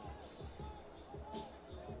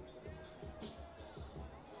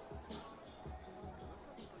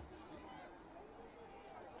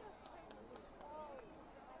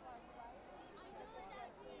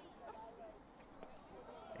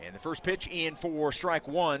 And the first pitch in for strike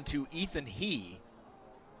 1 to Ethan He.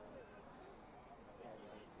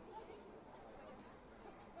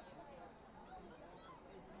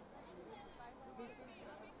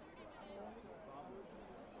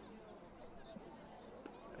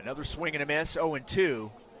 Another swing and a miss,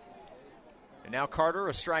 0-2. And now Carter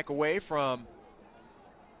a strike away from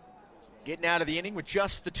getting out of the inning with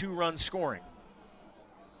just the 2 runs scoring.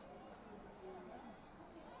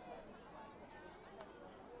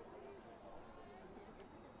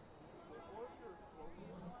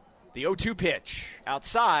 The 0-2 pitch.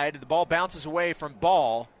 Outside, the ball bounces away from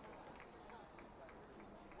Ball.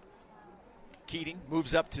 Keating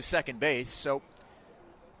moves up to second base. So,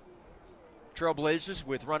 Trailblazers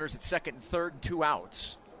with runners at second and third and 2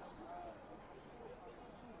 outs.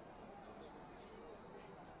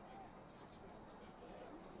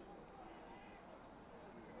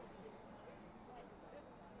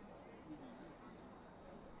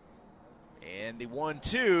 And the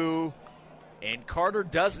 1-2. And Carter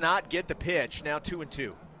does not get the pitch. Now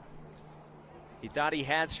 2-2. He thought he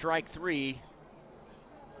had strike 3.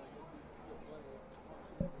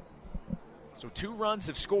 So 2 runs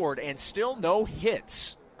have scored and still no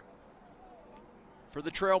hits for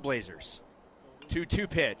the Trailblazers. 2-2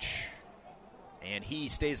 pitch. And he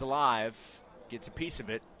stays alive, gets a piece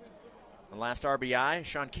of it. The last RBI,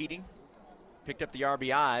 Sean Keating picked up the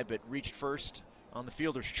RBI but reached first on the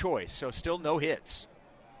fielder's choice. So still no hits.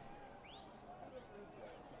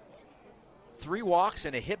 3 walks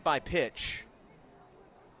and a hit by pitch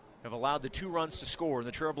have allowed the 2 runs to score, and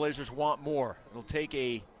the Trailblazers want more. It'll take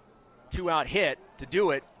a 2-out hit to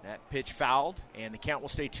do it. That pitch fouled, and the count will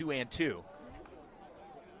stay 2-2.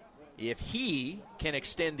 If he can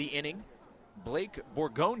extend the inning, Blake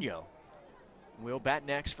Borgonio will bat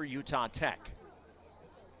next for Utah Tech.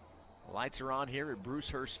 The lights are on here at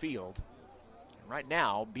Bruce Hurst Field. And right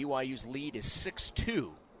now, BYU's lead is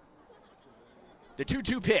 6-2. The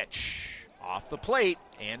 2-2 pitch. Off the plate,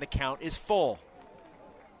 and the count is full.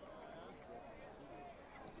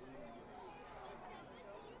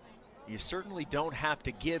 You certainly don't have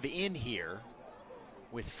to give in here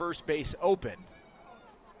with first base open,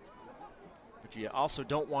 but you also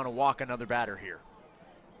don't want to walk another batter here.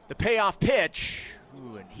 The payoff pitch,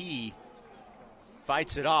 and he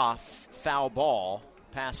fights it off, foul ball,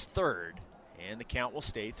 past third, and the count will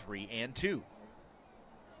stay 3-2.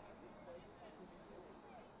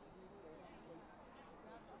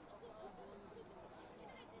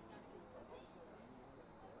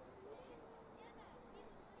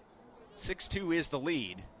 (6-2) is the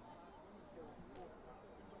lead.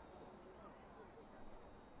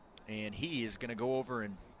 And he is going to go over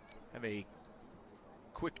and have a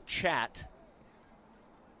quick chat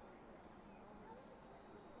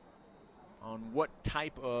on what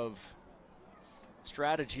type of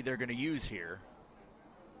strategy they're going to use here.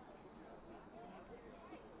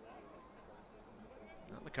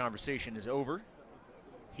 Well, the conversation is over.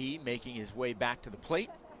 He making his way back to the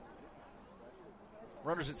plate.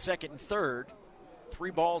 Runners at second and third. 3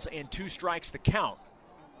 balls and 2 strikes the count.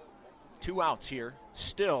 2 outs here,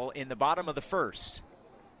 still in the bottom of the first.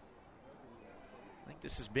 I think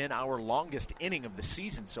this has been our longest inning of the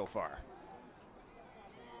season so far.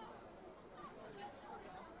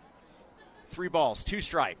 3 balls, 2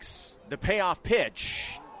 strikes. The payoff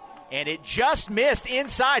pitch, and it just missed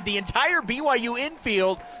inside. The entire BYU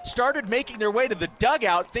infield started making their way to the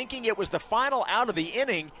dugout thinking it was the final out of the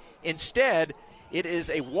inning. Instead, it is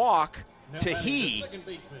a walk to he. Second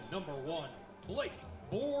baseman, number 1, Blake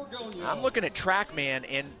Borgonio. I'm looking at TrackMan,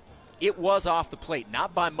 and it was off the plate.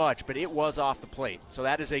 Not by much, but it was off the plate. So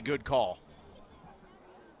that is a good call.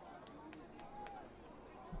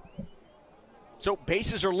 So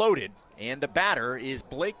bases are loaded, and the batter is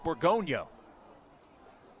Blake Borgonio.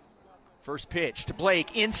 First pitch to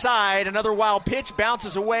Blake, inside, another wild pitch,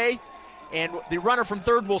 bounces away, and the runner from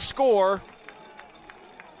third will score.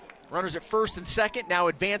 Runners at first and second, now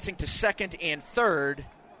advancing to second and third.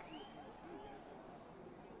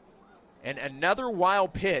 And another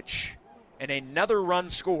wild pitch, and another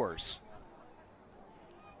run scores.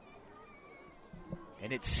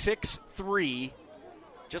 And it's 6-3.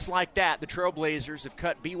 Just like that, the Trailblazers have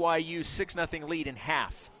cut BYU's 6-0 lead in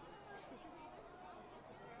half.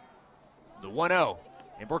 The 1-0.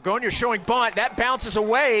 And Borgonio showing bunt. That bounces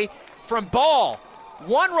away from ball.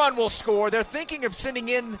 1 run will score. They're thinking of sending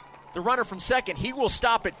in the runner from second. He will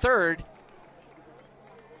stop at third.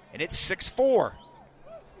 And it's 6-4.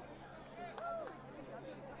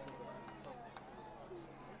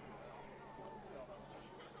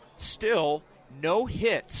 Still no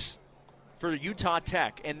hits for Utah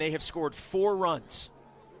Tech, and they have scored 4 runs.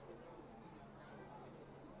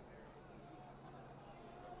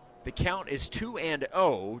 The count is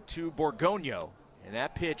 2-0 to Borgonio, and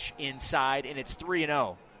that pitch inside, and it's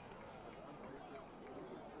 3-0.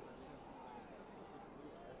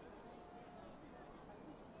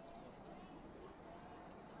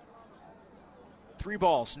 Three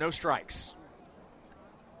balls, no strikes.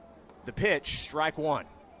 The pitch, strike 1.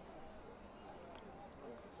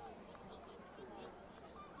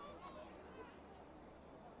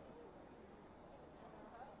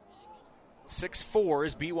 .6-4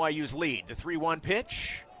 is BYU's lead. The 3-1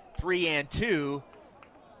 pitch, 3-2.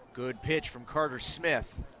 Good pitch from Carter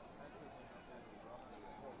Smith.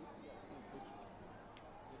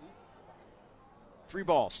 Three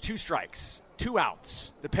balls, 2 strikes, 2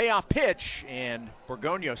 outs. The payoff pitch, and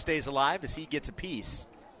Borgonio stays alive as he gets a piece.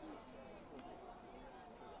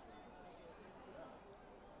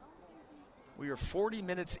 We are 40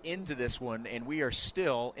 minutes into this one, and we are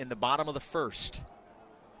still in the bottom of the first.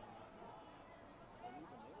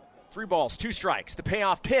 3 balls, 2 strikes. The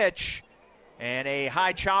payoff pitch, and a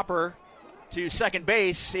high chopper to second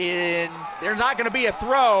base. There's not going to be a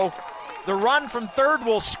throw. The run from third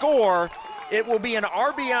will score. It will be an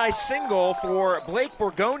RBI single for Blake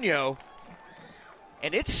Borgonio,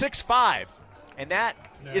 and it's 6-5. And that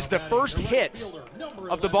is the first hit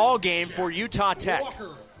of the ball game for Utah Tech.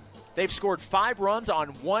 They've scored 5 runs on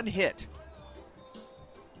 1 hit.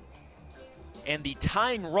 And the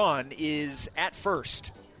tying run is at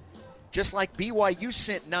first. Just like BYU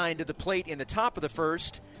sent 9 to the plate in the top of the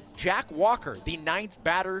first, Jack Walker, the 9th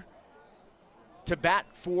batter to bat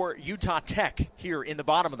for Utah Tech here in the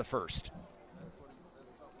bottom of the first.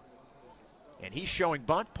 And he's showing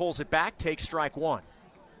bunt, pulls it back, takes strike 1.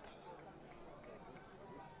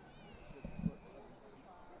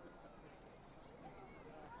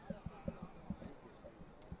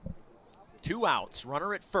 Two outs,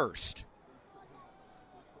 runner at first.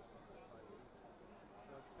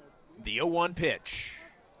 The 0-1 pitch.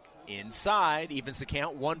 Inside, evens the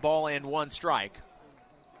count, 1 ball and 1 strike.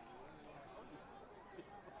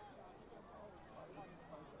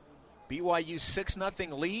 BYU's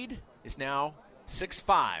 6-0 lead is now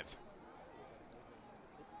 6-5.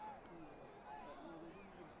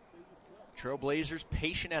 Trailblazers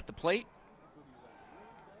patient at the plate,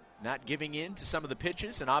 not giving in to some of the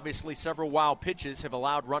pitches, and obviously several wild pitches have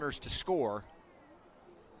allowed runners to score.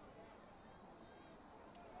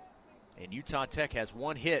 And Utah Tech has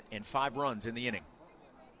 1 hit and 5 runs in the inning.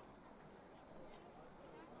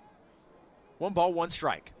 1 ball, 1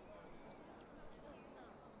 strike.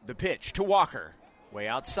 The pitch to Walker. Way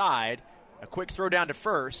outside. A quick throw down to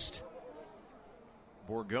first.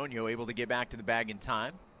 Borgonio able to get back to the bag in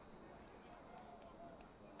time.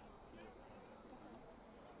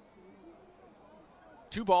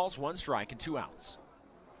 Two balls, 1 strike, and 2 outs.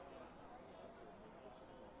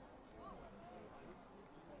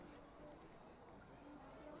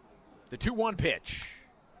 The 2-1 pitch.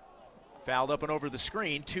 Fouled up and over the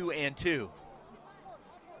screen, 2-2.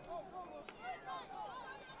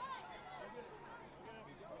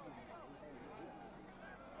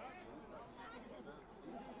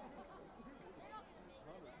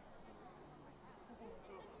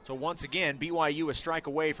 So once again, BYU a strike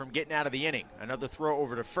away from getting out of the inning. Another throw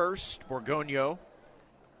over to first. Borgonio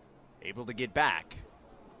able to get back.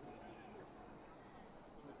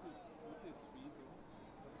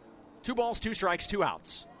 Two balls, two strikes, two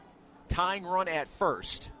outs. Tying run at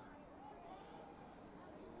first.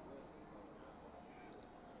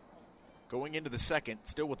 Going into the second,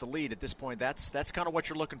 still with the lead at this point. That's kind of what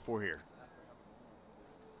you're looking for here.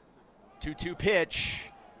 2-2 pitch.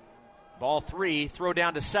 Ball three, throw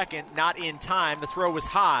down to second, not in time. The throw was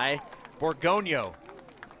high. Borgonio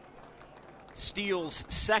steals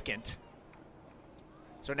second.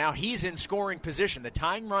 So now he's in scoring position. The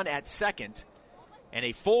tying run at second, and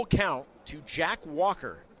a full count to Jack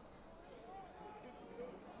Walker.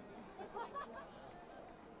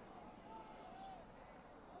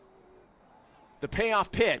 The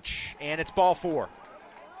payoff pitch, and it's ball four.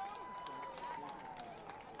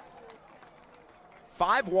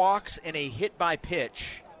 5 walks and a hit by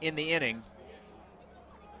pitch in the inning,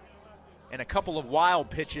 and a couple of wild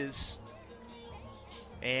pitches,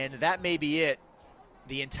 and that may be it.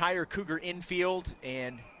 The entire Cougar infield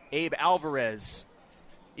and Abe Alvarez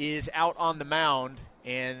is out on the mound,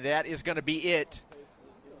 and that is going to be it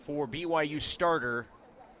for BYU starter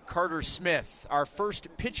Carter Smith. Our first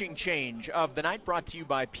pitching change of the night brought to you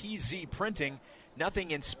by PZ Printing. Nothing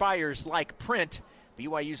inspires like print.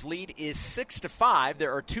 BYU's lead is 6-5.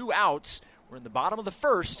 There are 2 outs. We're in the bottom of the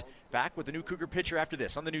first. Back with the new Cougar pitcher after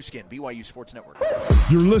this on the new skin, BYU Sports Network.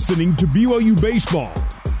 You're listening to BYU Baseball.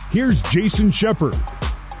 Here's Jason Shepard.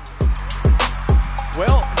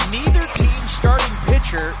 Well, neither team's starting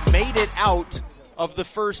pitcher made it out of the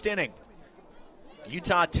first inning.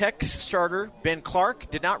 Utah Tech starter Ben Clark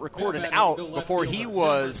did not record an out before he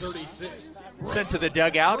was sent to the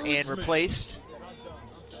dugout and replaced.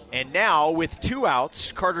 And now with 2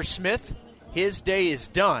 outs, Carter Smith, his day is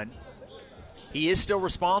done. He is still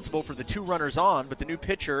responsible for the 2 runners on, but the new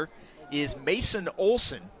pitcher is Mason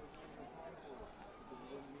Olson.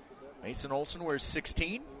 Mason Olson wears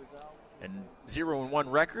 16 and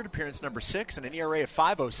 0-1 record, appearance number 6, and an ERA of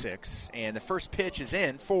 5.06. And the first pitch is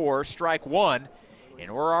in for strike 1,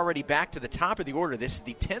 and we're already back to the top of the order. This is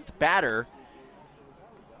the 10th batter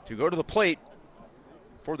to go to the plate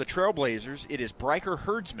for the Trailblazers. It is Bryker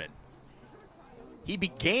Herdsman. He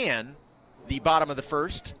began the bottom of the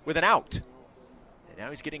first with an out, and now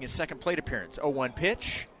he's getting his second plate appearance. 0-1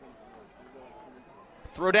 pitch.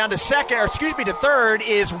 Throw down to to third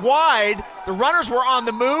is wide. The runners were on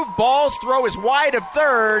the move. Ball's throw is wide of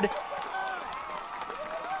third.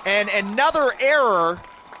 And another error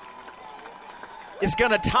is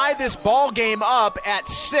going to tie this ball game up at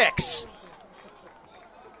 6.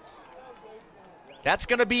 That's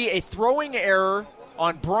going to be a throwing error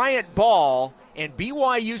on Bryant Ball, and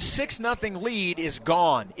BYU's 6-0 lead is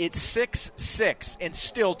gone. It's 6-6 and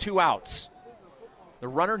still 2 outs. The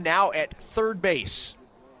runner now at third base.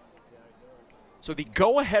 So the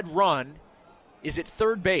go-ahead run is at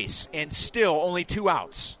third base and still only 2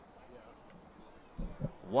 outs.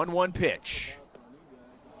 1-1 pitch.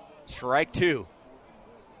 Strike 2.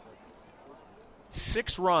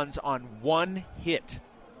 6 runs on 1 hit.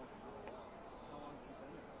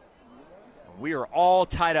 We are all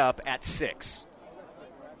tied up at 6.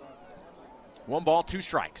 1 ball, 2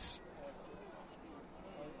 strikes.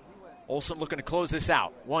 Olsen looking to close this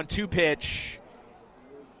out. 1-2 pitch.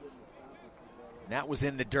 That was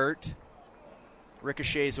in the dirt.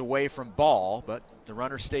 Ricochets away from Ball, but the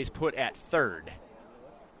runner stays put at third.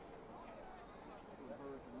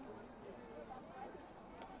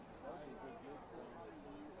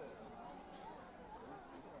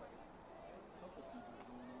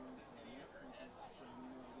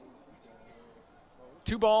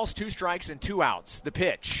 Two balls, 2 strikes, and 2 outs. The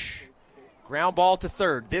pitch. Ground ball to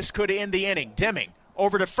third. This could end the inning. Deming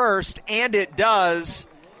over to first, and it does.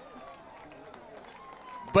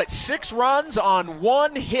 But 6 runs on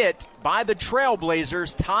 1 hit by the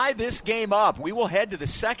Trailblazers tie this game up. We will head to the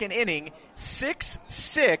second inning,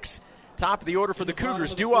 6-6. Top of the order for the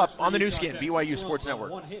Cougars, due up on the new skin, BYU Sports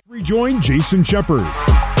Network. Rejoin Jason Shepard.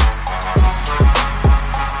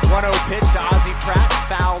 1-0 pitch to Ozzie Pratt,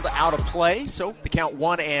 fouled out of play. So the count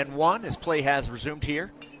 1-1 as play has resumed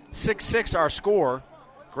here. 6-6 our score.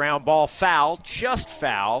 Ground ball foul, just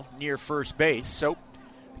foul near first base. So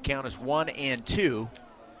the count is 1-2.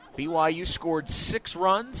 BYU scored 6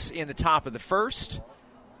 runs in the top of the first.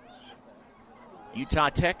 Utah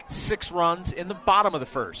Tech 6 runs in the bottom of the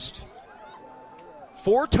first.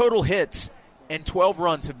 4 total hits and 12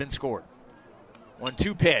 runs have been scored.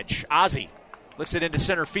 1-2 pitch. Ozzie lifts it into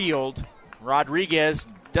center field. Rodriguez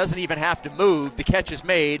doesn't even have to move. The catch is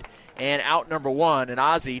made, and out number 1. And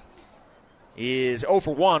Ozzie is 0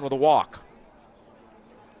 for 1 with a walk.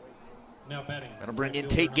 Now batting. That'll bring in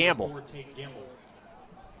Tate Gamble.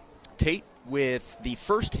 Tate with the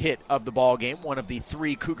first hit of the ball game, one of the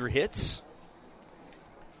 3 Cougar hits.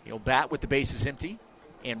 He'll bat with the bases empty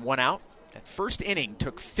and 1 out. That first inning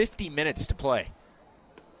took 50 minutes to play.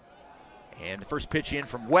 And the first pitch in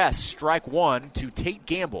from West, strike 1 to Tate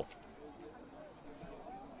Gamble.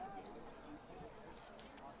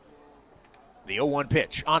 The 0-1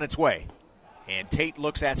 pitch on its way. And Tate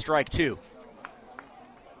looks at strike 2.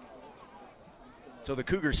 So the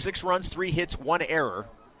Cougars 6 runs, 3 hits, 1 error.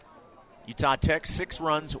 Utah Tech 6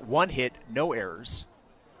 runs, 1 hit, no errors.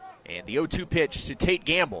 And the 0-2 pitch to Tate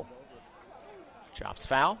Gamble. Chops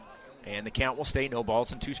foul, and the count will stay no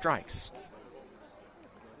balls and 2 strikes.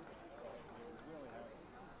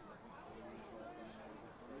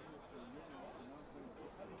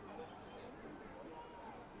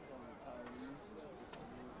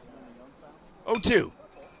 Oh, 2.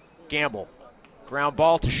 Gamble. Ground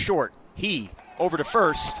ball to short. He over to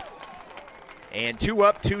first. And 2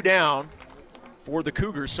 up, 2 down for the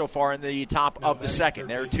Cougars so far in the top of the second.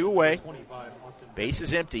 They're 2 away. Base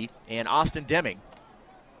is empty. And Austin Deming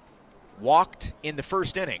walked in the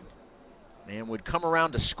first inning and would come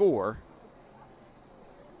around to score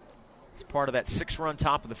as part of that 6-run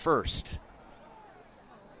top of the first.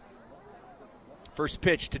 First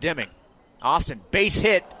pitch to Deming. Austin, base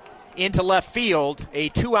hit into left field. A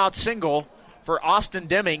 2-out single for Austin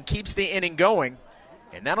Deming keeps the inning going,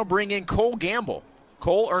 and that'll bring in Cole Gamble.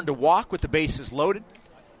 Cole earned a walk with the bases loaded.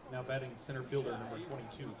 Now batting center fielder number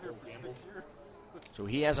 22, Cole Gamble. So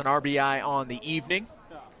he has an RBI on the evening.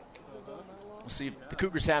 We'll see if the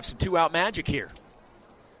Cougars have some 2-out magic here.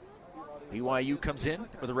 BYU comes in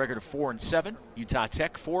with a record of 4-7. Utah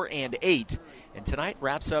Tech 4-8. And tonight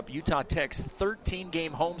wraps up Utah Tech's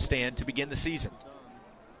 13-game homestand to begin the season.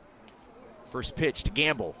 First pitch to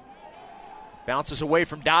Gamble. Bounces away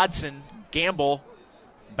from Dodson. Gamble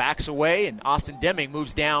backs away, and Austin Deming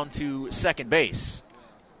moves down to second base.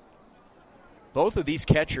 Both of these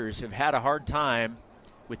catchers have had a hard time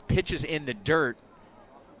with pitches in the dirt.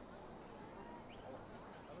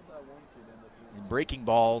 And breaking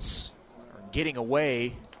balls are getting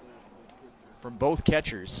away from both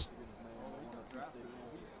catchers.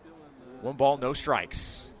 1 ball, no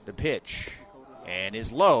strikes. The pitch, and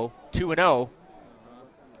is low, 2-0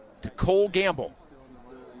 to Cole Gamble.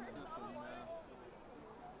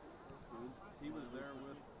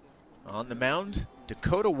 On the mound,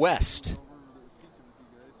 Dakota West.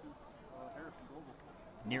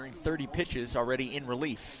 Nearing 30 pitches already in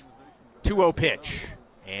relief. 2-0 pitch,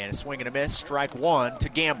 and a swing and a miss, strike 1 to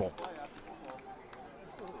Gamble.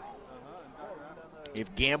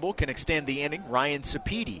 If Gamble can extend the inning, Ryan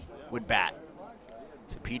Sapedi would bat.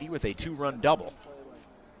 Sapedi with a 2-run double.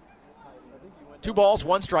 2 balls,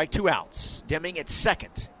 1 strike, 2 outs. Deming at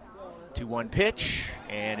second. 2-1 pitch,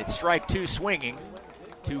 and it's strike 2 swinging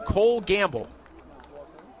to Cole Gamble.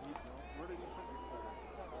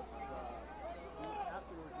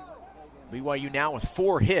 BYU now with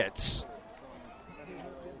 4 hits.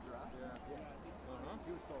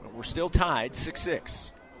 But we're still tied,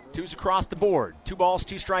 6-6. 2's across the board. 2 balls,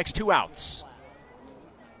 2 strikes, 2 outs.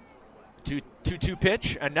 2-2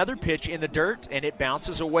 pitch, another pitch in the dirt, and it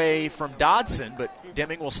bounces away from Dodson, but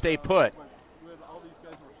Deming will stay put.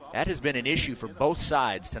 That has been an issue for both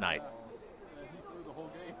sides tonight.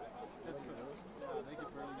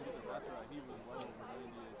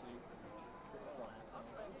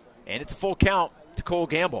 And it's a full count to Cole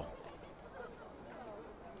Gamble.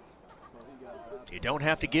 You don't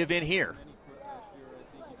have to give in here.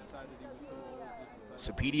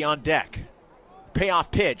 Sapedi on deck.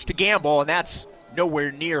 Payoff pitch to Gamble, and that's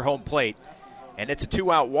nowhere near home plate. And it's a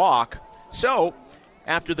 2-out walk. So,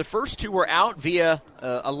 after the first 2 were out via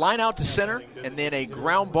a line out to center and then a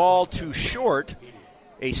ground ball to short,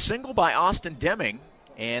 a single by Austin Deming,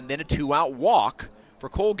 and then a 2-out walk for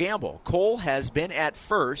Cole Gamble. Cole has been at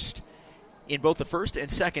first in both the first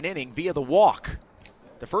and second inning via the walk.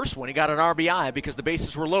 The first one, he got an RBI because the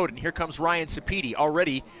bases were loaded. And here comes Ryan Sapedi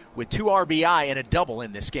already with 2 RBI and a double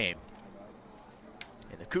in this game.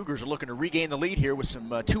 And the Cougars are looking to regain the lead here with some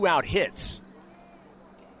 2-out hits.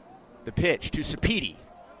 The pitch to Sapedi.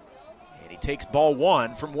 And he takes ball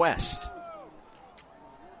 1 from West.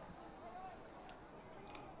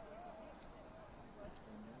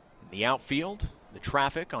 In the outfield, the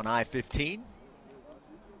traffic on I-15.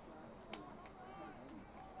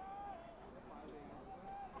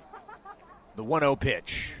 The 1-0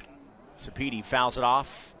 pitch. Sapedi fouls it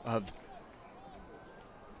off of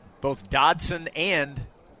both Dodson and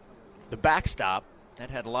the backstop. That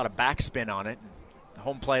had a lot of backspin on it. The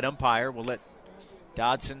home plate umpire will let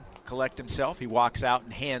Dodson collect himself. He walks out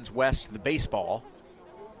and hands West the baseball.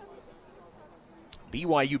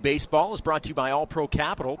 BYU Baseball is brought to you by All Pro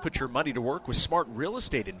Capital. Put your money to work with smart real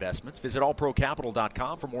estate investments. Visit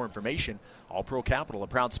allprocapital.com for more information. All Pro Capital, a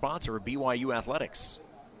proud sponsor of BYU Athletics.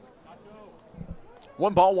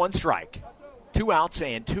 1 ball, 1 strike. 2 outs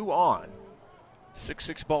and 2 on.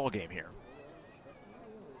 6-6 ball game here.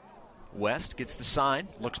 West gets the sign,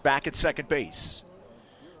 looks back at second base.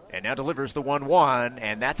 And now delivers the 1-1,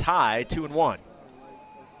 and that's high, 2-1.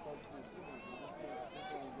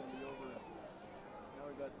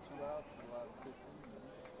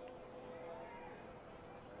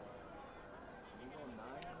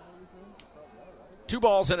 Two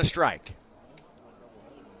balls and a strike.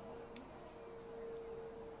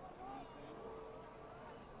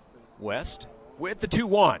 West with the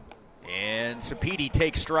 2-1. And Sapedi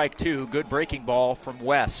takes strike 2. Good breaking ball from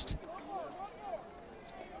West.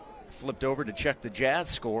 Flipped over to check the Jazz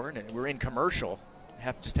score, and we're in commercial.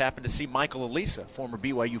 Just happened to see Michael Elisa, former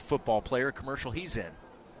BYU football player, commercial he's in.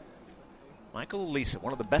 Michael Elisa,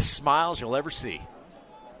 one of the best smiles you'll ever see.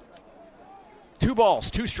 2 balls,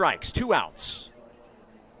 2 strikes, 2 outs.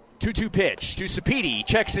 2-2 pitch to Sapedi.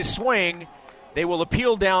 Checks his swing. They will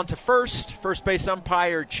appeal down to first. First base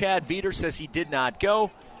umpire Chad Veter says he did not go.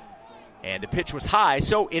 And the pitch was high,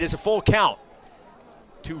 so it is a full count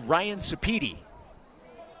to Ryan Sapedi.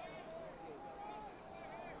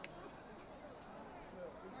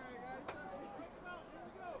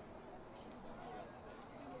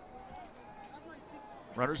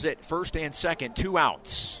 Runners at first and second, 2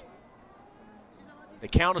 outs. The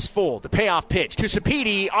count is full. The payoff pitch to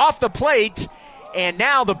Sapedi off the plate, and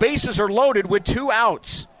now the bases are loaded with 2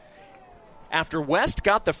 outs. After West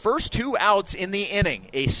got the first 2 outs in the inning,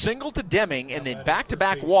 a single to Deming and then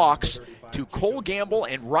back-to-back walks to Cole Gamble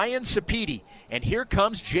and Ryan Sapedi. And here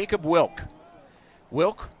comes Jacob Wilk.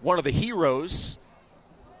 Wilk, one of the heroes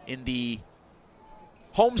in the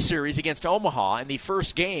home series against Omaha. In the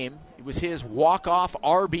first game, it was his walk-off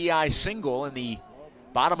RBI single in the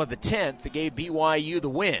bottom of the 10th that gave BYU the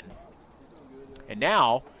win. And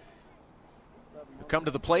now, we come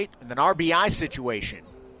to the plate in an RBI situation.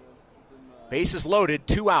 Bases loaded,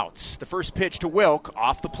 2 outs. The first pitch to Wilk,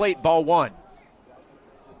 off the plate, ball 1.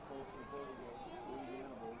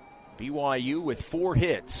 BYU with 4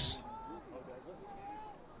 hits.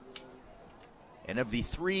 And of the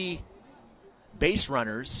 3 base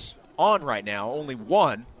runners on right now, only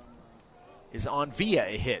 1 is on via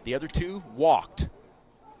a hit. The other 2 walked.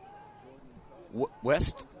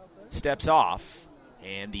 West steps off,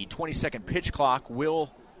 and the 20-second pitch clock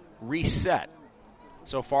will reset.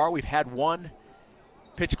 So far, we've had 1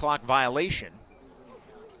 pitch clock violation.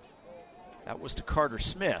 That was to Carter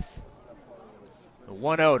Smith. The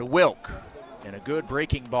 1-0 to Wilk, and a good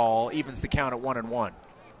breaking ball evens the count at 1-1.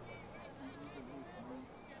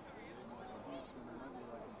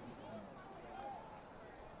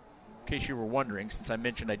 In case you were wondering, since I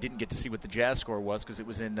mentioned I didn't get to see what the Jazz score was because it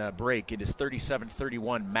was in break, it is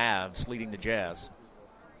 37-31 Mavs leading the Jazz.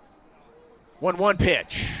 1-1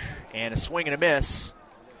 pitch, and a swing and a miss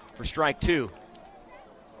for strike 2.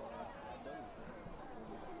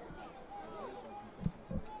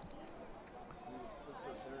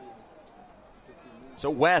 So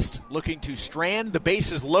West looking to strand the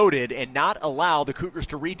bases loaded and not allow the Cougars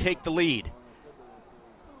to retake the lead.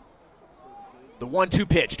 The 1-2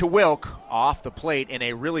 pitch to Wilk off the plate, and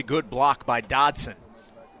a really good block by Dodson.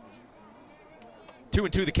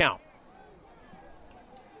 2-2 the count.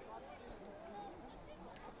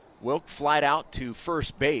 Wilk flied out to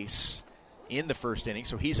first base in the first inning,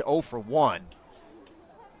 so he's 0 for 1.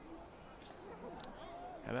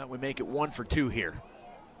 How about we make it 1 for 2 here?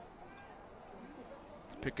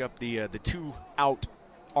 Let's pick up the 2-out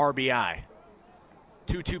RBI.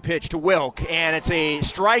 2-2 pitch to Wilk, and it's a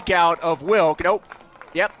strikeout of Wilk. Nope.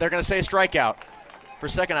 Yep, they're going to say strikeout. For a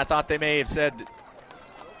second, I thought they may have said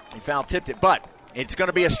he foul-tipped it, but it's going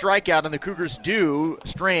to be a strikeout, and the Cougars do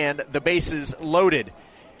strand the bases loaded.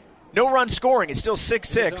 No run scoring. It's still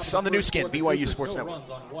 6-6 on the new skin, BYU Sports Network.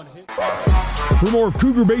 For more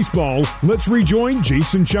Cougar baseball, let's rejoin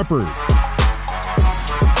Jason Shepard.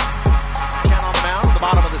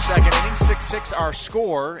 Bottom of the second inning, 6-6 our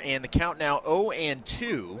score, and the count now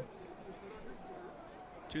 0-2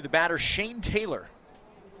 to the batter Shane Taylor.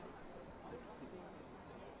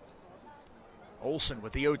 Olsen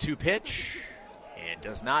with the 0-2 pitch, and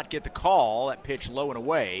does not get the call. That pitch low and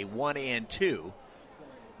away, 1-2.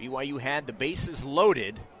 BYU had the bases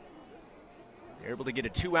loaded. They're able to get a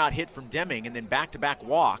 2-out hit from Deming, and then back-to-back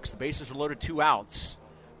walks. The bases were loaded, 2 outs,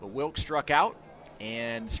 but Wilk struck out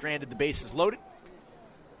and stranded the bases loaded.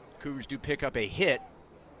 Cougars do pick up a hit.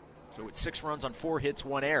 So it's 6 runs on 4 hits,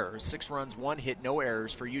 1 error. 6 runs, 1 hit, no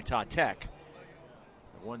errors for Utah Tech.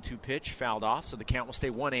 The 1-2 pitch fouled off, so the count will stay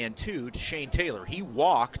 1-2 to Shane Taylor. He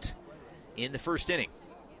walked in the first inning.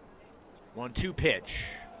 1-2 pitch.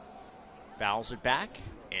 Fouls it back,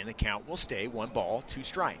 and the count will stay 1 ball, 2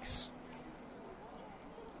 strikes.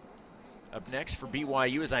 Up next for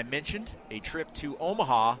BYU, as I mentioned, a trip to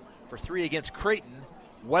Omaha for 3 against Creighton,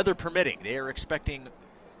 weather permitting. They are expecting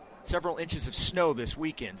several inches of snow this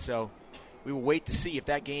weekend, so we will wait to see if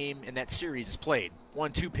that game and that series is played.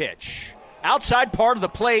 1-2 pitch. Outside part of the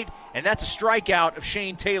plate, and that's a strikeout of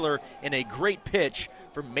Shane Taylor in a great pitch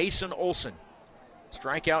from Mason Olson.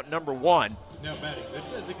 Strikeout number 1. Now batting the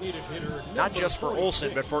designated hitter. Not just for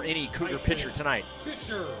Olson, but for any Cougar pitcher tonight.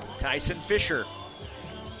 Fisher. Tyson Fisher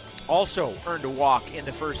also earned a walk in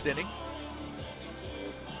the first inning.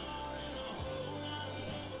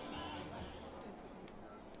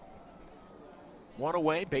 One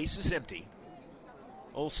away, bases empty.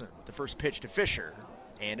 Olson with the first pitch to Fisher,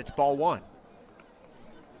 and it's ball 1.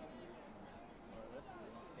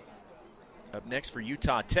 Up next for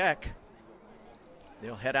Utah Tech,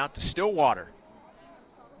 they'll head out to Stillwater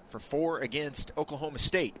for 4 against Oklahoma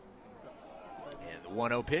State. And the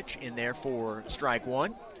 1-0 pitch in there for strike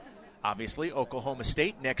 1. Obviously, Oklahoma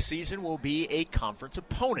State next season will be a conference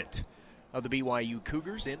opponent of the BYU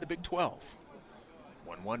Cougars in the Big 12.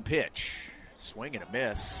 1-1 pitch. Swing and a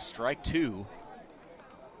miss. Strike 2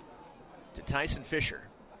 to Tyson Fisher.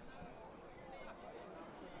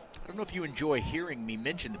 I don't know if you enjoy hearing me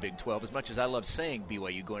mention the Big 12 as much as I love saying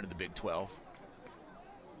BYU going to the Big 12.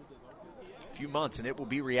 A few months and it will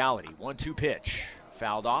be reality. 1-2 pitch.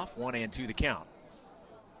 Fouled off. 1-2 the count.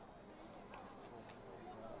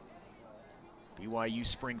 BYU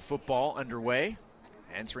spring football underway.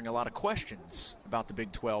 Answering a lot of questions about the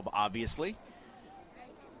Big 12, obviously.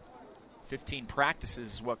 15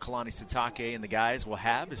 practices is what Kalani Sitake and the guys will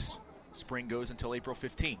have as spring goes until April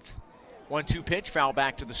 15th. 1-2 pitch, foul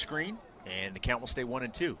back to the screen, and the count will stay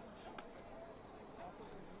 1-2.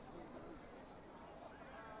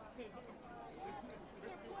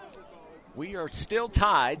 We are still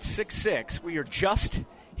tied 6-6. We are just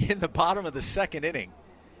in the bottom of the second inning.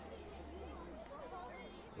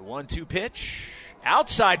 The 1-2 pitch,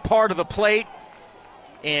 outside part of the plate,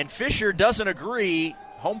 and Fisher doesn't agree.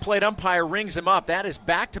 Home plate umpire rings him up. That is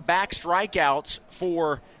back-to-back strikeouts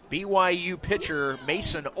for BYU pitcher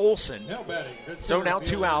Mason Olson. So now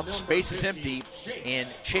 2 outs, base is empty, and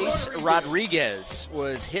Chase Rodriguez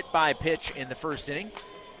was hit by a pitch in the first inning.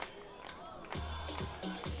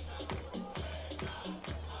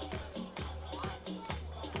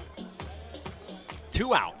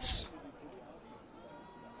 Two outs.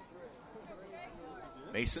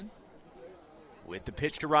 Mason with the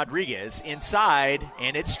pitch to Rodriguez inside,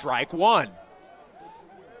 and it's strike 1.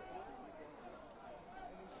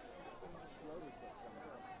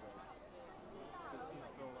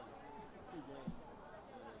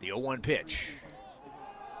 The 0-1 pitch.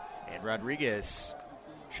 And Rodriguez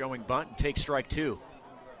showing bunt and takes strike 2.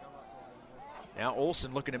 Now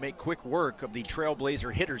Olson looking to make quick work of the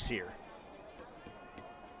Trailblazer hitters here.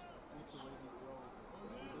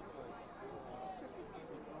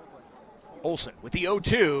 Olson with the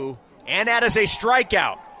 0-2, and that is a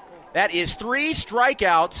strikeout. That is 3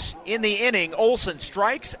 strikeouts in the inning. Olson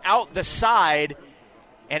strikes out the side,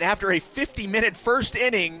 and after a 50-minute first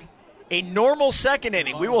inning, a normal second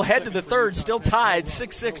inning. We will head to the third, still tied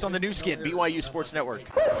 6-6 on the new skin, BYU Sports Network.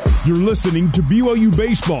 You're listening to BYU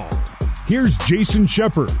Baseball. Here's Jason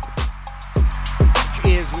Shepard.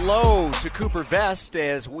 Is low to Cooper Vest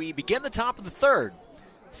as we begin the top of the third.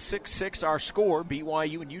 6-6 our score,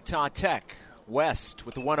 BYU and Utah Tech. West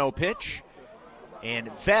with the 1-0 pitch, and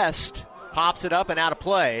Vest pops it up and out of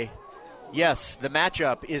play. Yes, the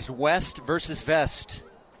matchup is West versus Vest.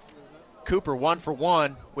 Cooper 1 for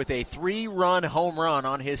 1 with a 3-run home run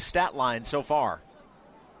on his stat line so far.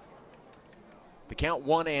 The count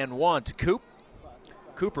 1-1 to Coop.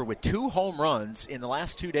 Cooper with 2 home runs in the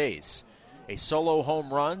last 2 days. A solo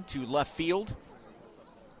home run to left field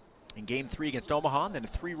in Game 3 against Omaha, and then a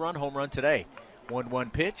 3-run home run today.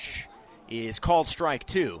 1-1 pitch is called strike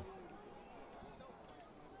 2.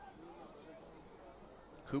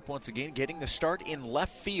 Coop once again getting the start in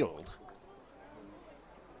left field.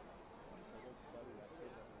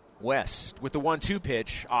 West with the 1-2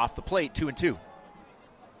 pitch off the plate, 2-2.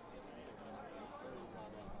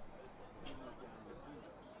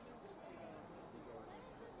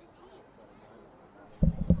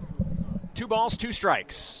 Two balls, 2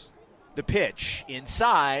 strikes. The pitch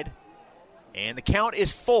inside, and the count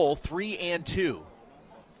is full, 3-2.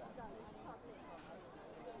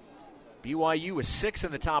 BYU was 6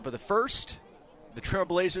 in the top of the first. The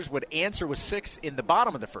Trailblazers would answer with 6 in the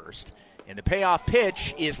bottom of the first. And the payoff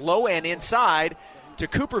pitch is low and inside to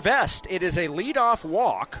Cooper Vest. It is a leadoff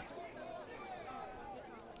walk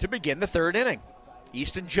to begin the third inning.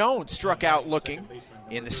 Easton Jones struck out looking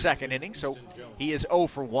in the second inning, so he is 0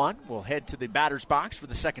 for 1. We'll head to the batter's box for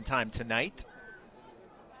the second time tonight.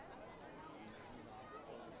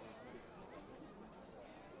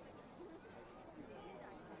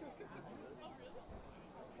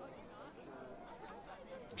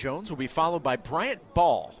 Jones will be followed by Bryant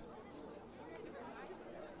Ball.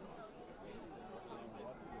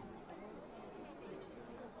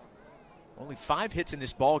 Only 5 hits in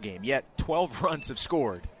this ball game, yet 12 runs have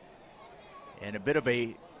scored. And a bit of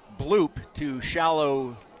a bloop to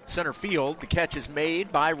shallow center field. The catch is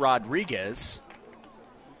made by Rodriguez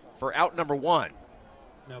for out number 1.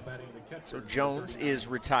 Now batting the catcher, so Jones is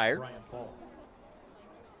retired. Bryant Ball.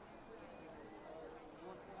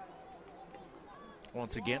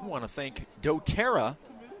 Once again, want to thank doTERRA.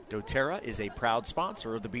 doTERRA is a proud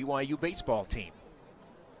sponsor of the BYU baseball team.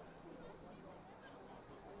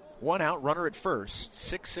 1 out, runner at first.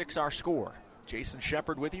 6-6 our score. Jason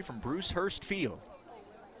Shepard with you from Bruce Hurst Field.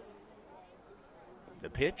 The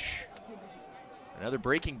pitch. Another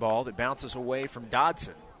breaking ball that bounces away from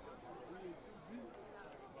Dodson.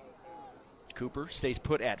 Cooper stays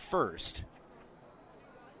put at first.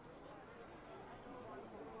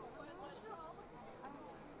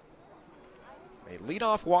 A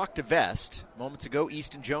leadoff walk to Vest. Moments ago,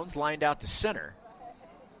 Easton Jones lined out to center.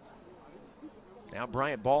 Now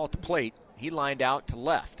Bryant Ball at the plate. He lined out to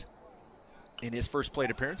left in his first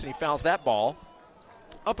plate appearance, and he fouls that ball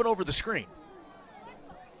up and over the screen.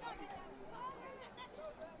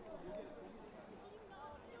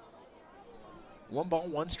 One ball,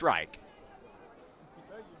 one strike.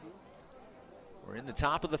 We're in the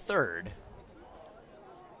top of the third.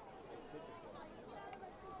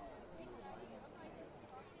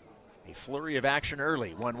 A flurry of action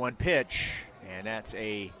early. 1-1 pitch, and that's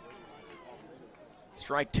a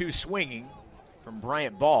strike 2 swinging from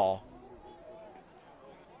Bryant Ball.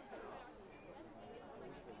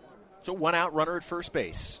 So 1 out, runner at first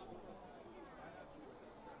base.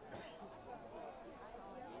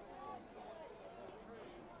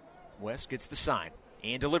 West gets the sign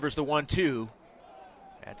and delivers the 1-2.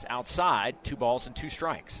 That's outside, 2 balls and 2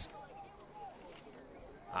 strikes.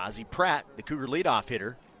 Ozzie Pratt, the Cougar leadoff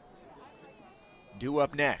hitter, due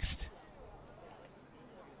up next.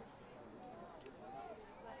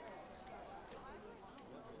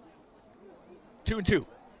 Two and 2.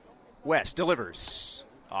 West delivers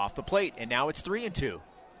off the plate, and now it's 3-2.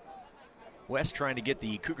 West trying to get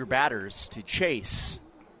the Cougar batters to chase.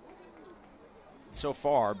 So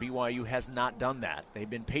far, BYU has not done that. They've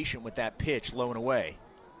been patient with that pitch, low and away.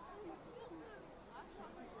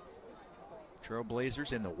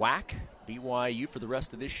 Trailblazers in the WAC. BYU for the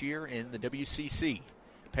rest of this year in the WCC.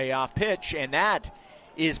 Payoff pitch, and that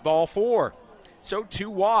is ball 4. So 2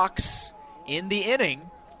 walks in the inning.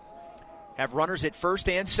 Have runners at first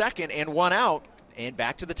and second and 1 out. And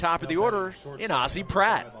back to the top of the order in Ozzie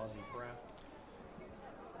Pratt.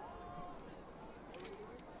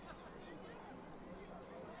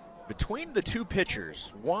 Between the 2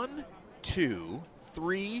 pitchers, 1, 2,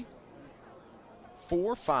 3,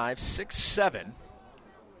 4, 5, 6, 7,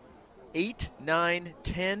 8, 9,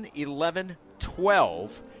 10, 11,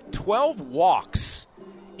 12. 12 walks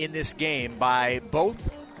in this game by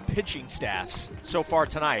both pitching staffs so far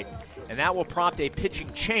tonight. And that will prompt a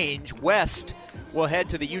pitching change. West will head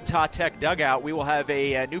to the Utah Tech dugout. We will have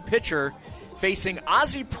a new pitcher facing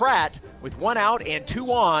Ozzie Pratt with 1 out and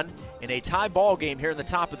 2 on in a tie ball game here in the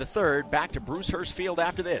top of the third. Back to Bruce Hurst Field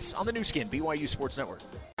after this on the new skin, BYU Sports Network.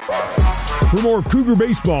 For more Cougar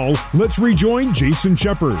baseball, let's rejoin Jason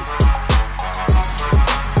Shepard.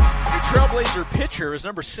 Trailblazer pitcher is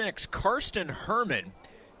number 6, Karsten Herman.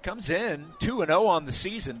 Comes in 2-0 on the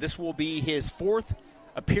season. This will be his 4th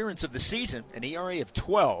appearance of the season, an ERA of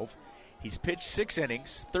 12. He's pitched 6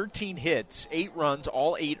 innings, 13 hits, 8 runs,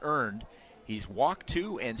 all 8 earned. He's walked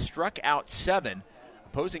 2 and struck out 7.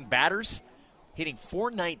 Opposing batters hitting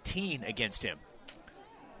 .419 against him.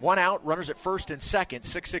 1 out, runners at first and second,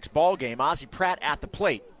 6-6 ball game. Ozzie Pratt at the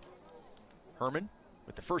plate. Herman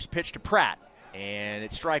with the first pitch to Pratt. And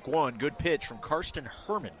it's strike 1. Good pitch from Karsten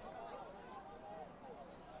Herman.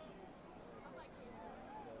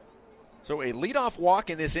 So a leadoff walk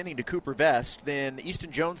in this inning to Cooper Vest. Then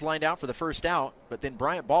Easton Jones lined out for the first out, but then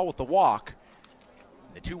Bryant Ball with the walk.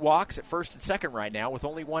 The 2 walks at first and second right now with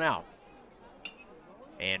only 1 out.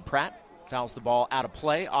 And Pratt fouls the ball out of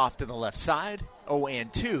play off to the left side.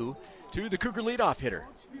 0-2 to the Cougar leadoff hitter.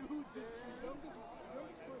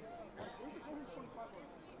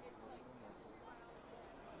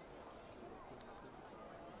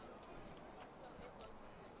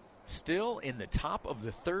 Still in the top of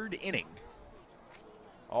the third inning.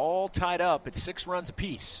 All tied up at 6 runs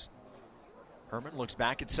apiece. Herman looks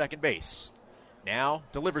back at second base. Now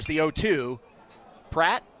delivers the 0-2.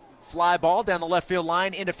 Pratt, fly ball down the left field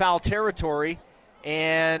line into foul territory.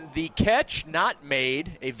 And the catch not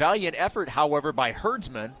made. A valiant effort, however, by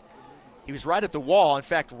Herdsman. He was right at the wall. In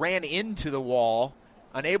fact, ran into the wall,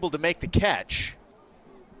 unable to make the catch.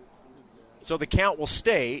 So the count will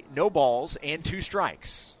stay, no balls and 2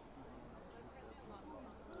 strikes.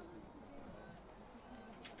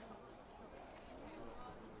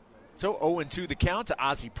 So 0-2 the count to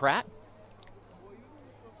Ozzie Pratt.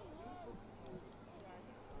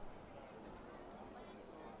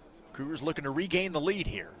 Cougars looking to regain the lead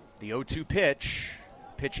here. The 0-2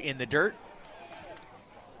 pitch in the dirt.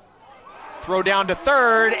 Throw down to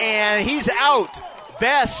third, and he's out.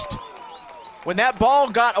 Vest. When that ball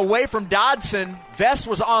got away from Dodson, Vest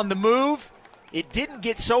was on the move. It didn't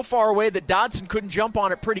get so far away that Dodson couldn't jump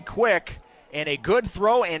on it pretty quick. And a good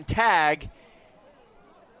throw and tag.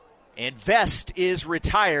 And Vest is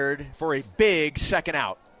retired for a big second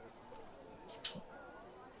out.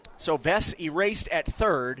 So Vest erased at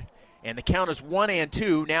third, and the count is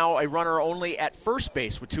 1-2. Now a runner only at first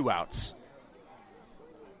base with 2 outs.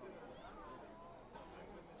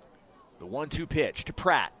 The 1-2 pitch to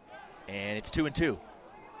Pratt, and it's 2-2.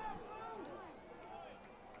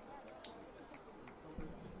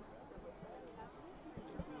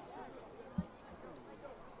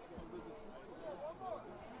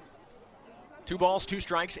 Two balls, 2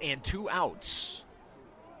 strikes, and 2 outs.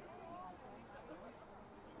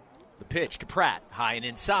 The pitch to Pratt, high and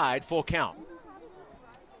inside, full count.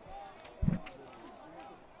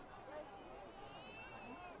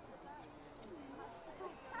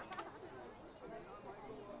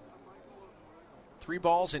 Three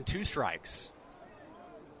balls and 2 strikes.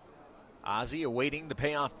 Ozzie awaiting the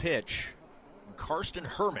payoff pitch. Karsten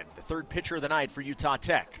Herman, the third pitcher of the night for Utah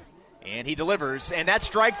Tech. And he delivers, and that's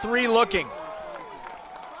strike 3 looking.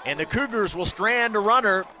 And the Cougars will strand a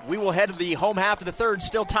runner. We will head to the home half of the third,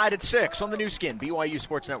 still tied at 6 on the new skin, BYU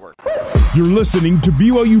Sports Network. You're listening to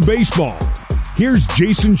BYU Baseball. Here's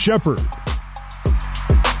Jason Shepard.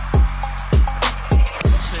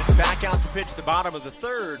 Back out to pitch the bottom of the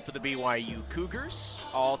third for the BYU Cougars.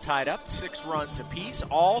 All tied up, 6 runs apiece.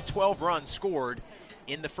 All 12 runs scored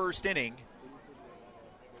in the first inning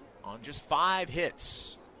on just 5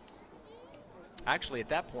 hits. Actually, at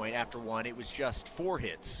that point, after 1, it was just 4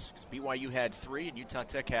 hits. Because BYU had 3 and Utah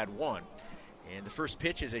Tech had 1. And the first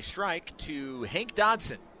pitch is a strike to Hank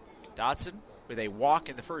Dodson. Dodson with a walk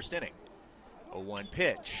in the first inning. 0-1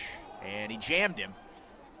 pitch, and he jammed him.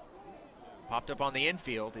 Popped up on the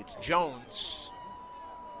infield. It's Jones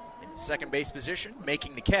in second base position,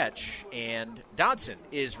 making the catch. And Dodson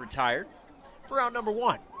is retired for out number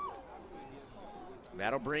 1.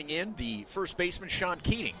 That'll bring in the first baseman, Sean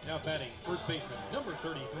Keating. Now batting first baseman, number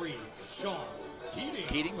 33, Sean Keating.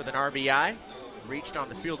 Keating with an RBI. Reached on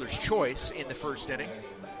the fielder's choice in the first inning.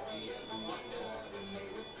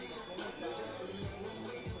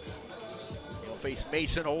 He'll face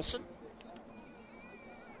Mason Olson.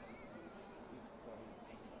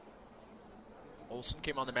 Olson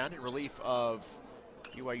came on the mound in relief of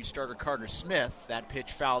BYU starter Carter Smith. That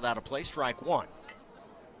pitch fouled out of play, strike 1.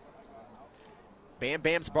 Bam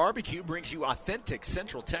Bam's Barbecue brings you authentic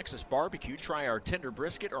Central Texas barbecue. Try our tender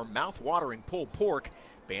brisket or mouth-watering pulled pork.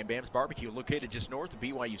 Bam Bam's Barbecue, located just north of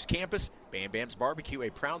BYU's campus. Bam Bam's Barbecue,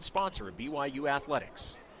 a proud sponsor of BYU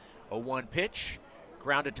Athletics. 0-1 pitch,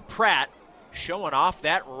 grounded to Pratt, showing off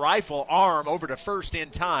that rifle arm over to first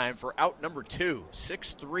in time for out number 2.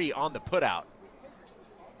 6-3 on the putout.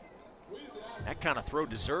 That kind of throw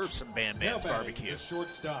deserves some Bam Bam's Barbecue.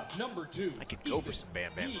 Shortstop, number 2. I could go for some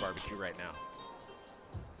Bam Bam's Barbecue right now.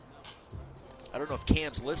 I don't know if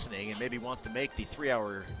Cam's listening and maybe wants to make the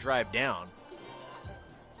 3-hour drive down.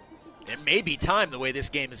 It may be time, the way this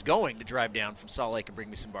game is going, to drive down from Salt Lake and bring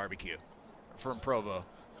me some barbecue from Provo.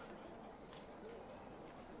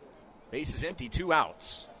 Base is empty, 2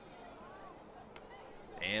 outs.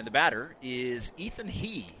 And the batter is Ethan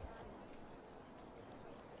He.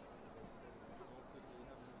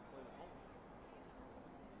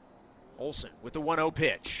 Olson with the 1-0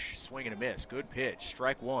 pitch. Swing and a miss. Good pitch.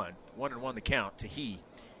 Strike 1. 1-1 the count to He.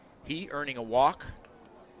 He earning a walk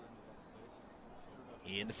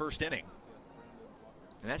in the first inning.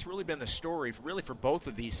 And that's really been the story, really, for both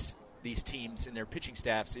of these teams and their pitching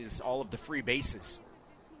staffs, is all of the free bases.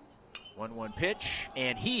 1-1 pitch,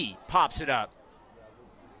 and He pops it up.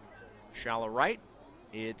 Shallow right.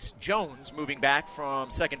 It's Jones moving back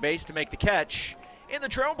from second base to make the catch. And the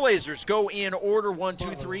Trailblazers go in order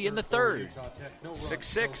 1-2-3 in the third.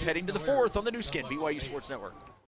 6-6 heading to the fourth on the new skin, BYU Sports Network.